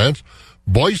ethanol plants.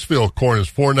 Boyceville corn is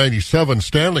 $4.97.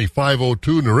 Stanley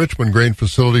 $5.02. And the Richmond Grain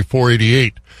Facility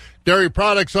 $4.88. Dairy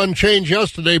products unchanged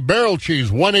yesterday. Barrel cheese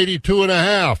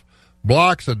 $1.82.5.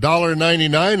 Blocks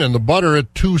 $1.99 and the butter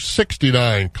at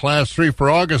 $2.69. Class 3 for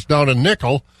August down a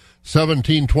nickel,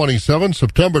 $17.27.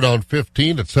 September down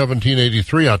 15 at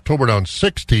 $17.83. October down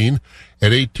 16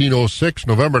 at $18.06.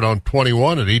 November down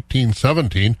 21 at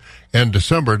 $18.17. And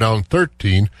December down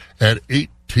 13 at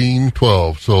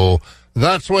 $18.12. So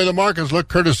that's the way the markets look,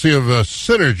 courtesy of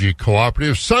Synergy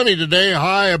Cooperative. Sunny today,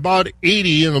 high about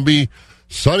 80, and it'll be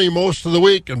sunny most of the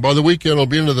week, and by the weekend it'll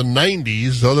be into the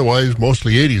 90s, otherwise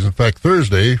mostly 80s. In fact,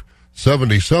 Thursday,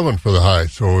 77 for the high.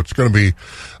 So it's going to be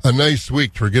a nice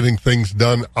week for getting things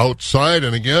done outside.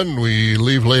 And again, we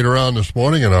leave later on this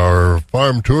morning in our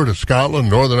farm tour to Scotland,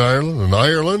 Northern Ireland, and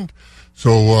Ireland.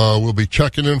 So we'll be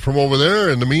checking in from over there.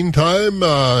 In the meantime,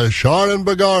 Sean and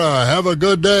Bagara, have a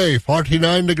good day.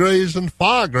 49 degrees and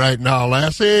fog right now,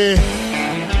 lassie.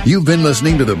 You've been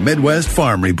listening to the Midwest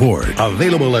Farm Report,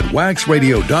 available at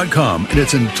waxradio.com in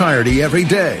its entirety every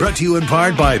day. Brought to you in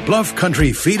part by Bluff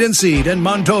Country Feed and Seed in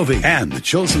Montovy and the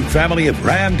Chilson family of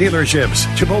Ram dealerships,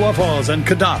 Chippewa Falls and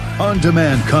Cadott.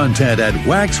 On-demand content at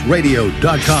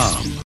waxradio.com.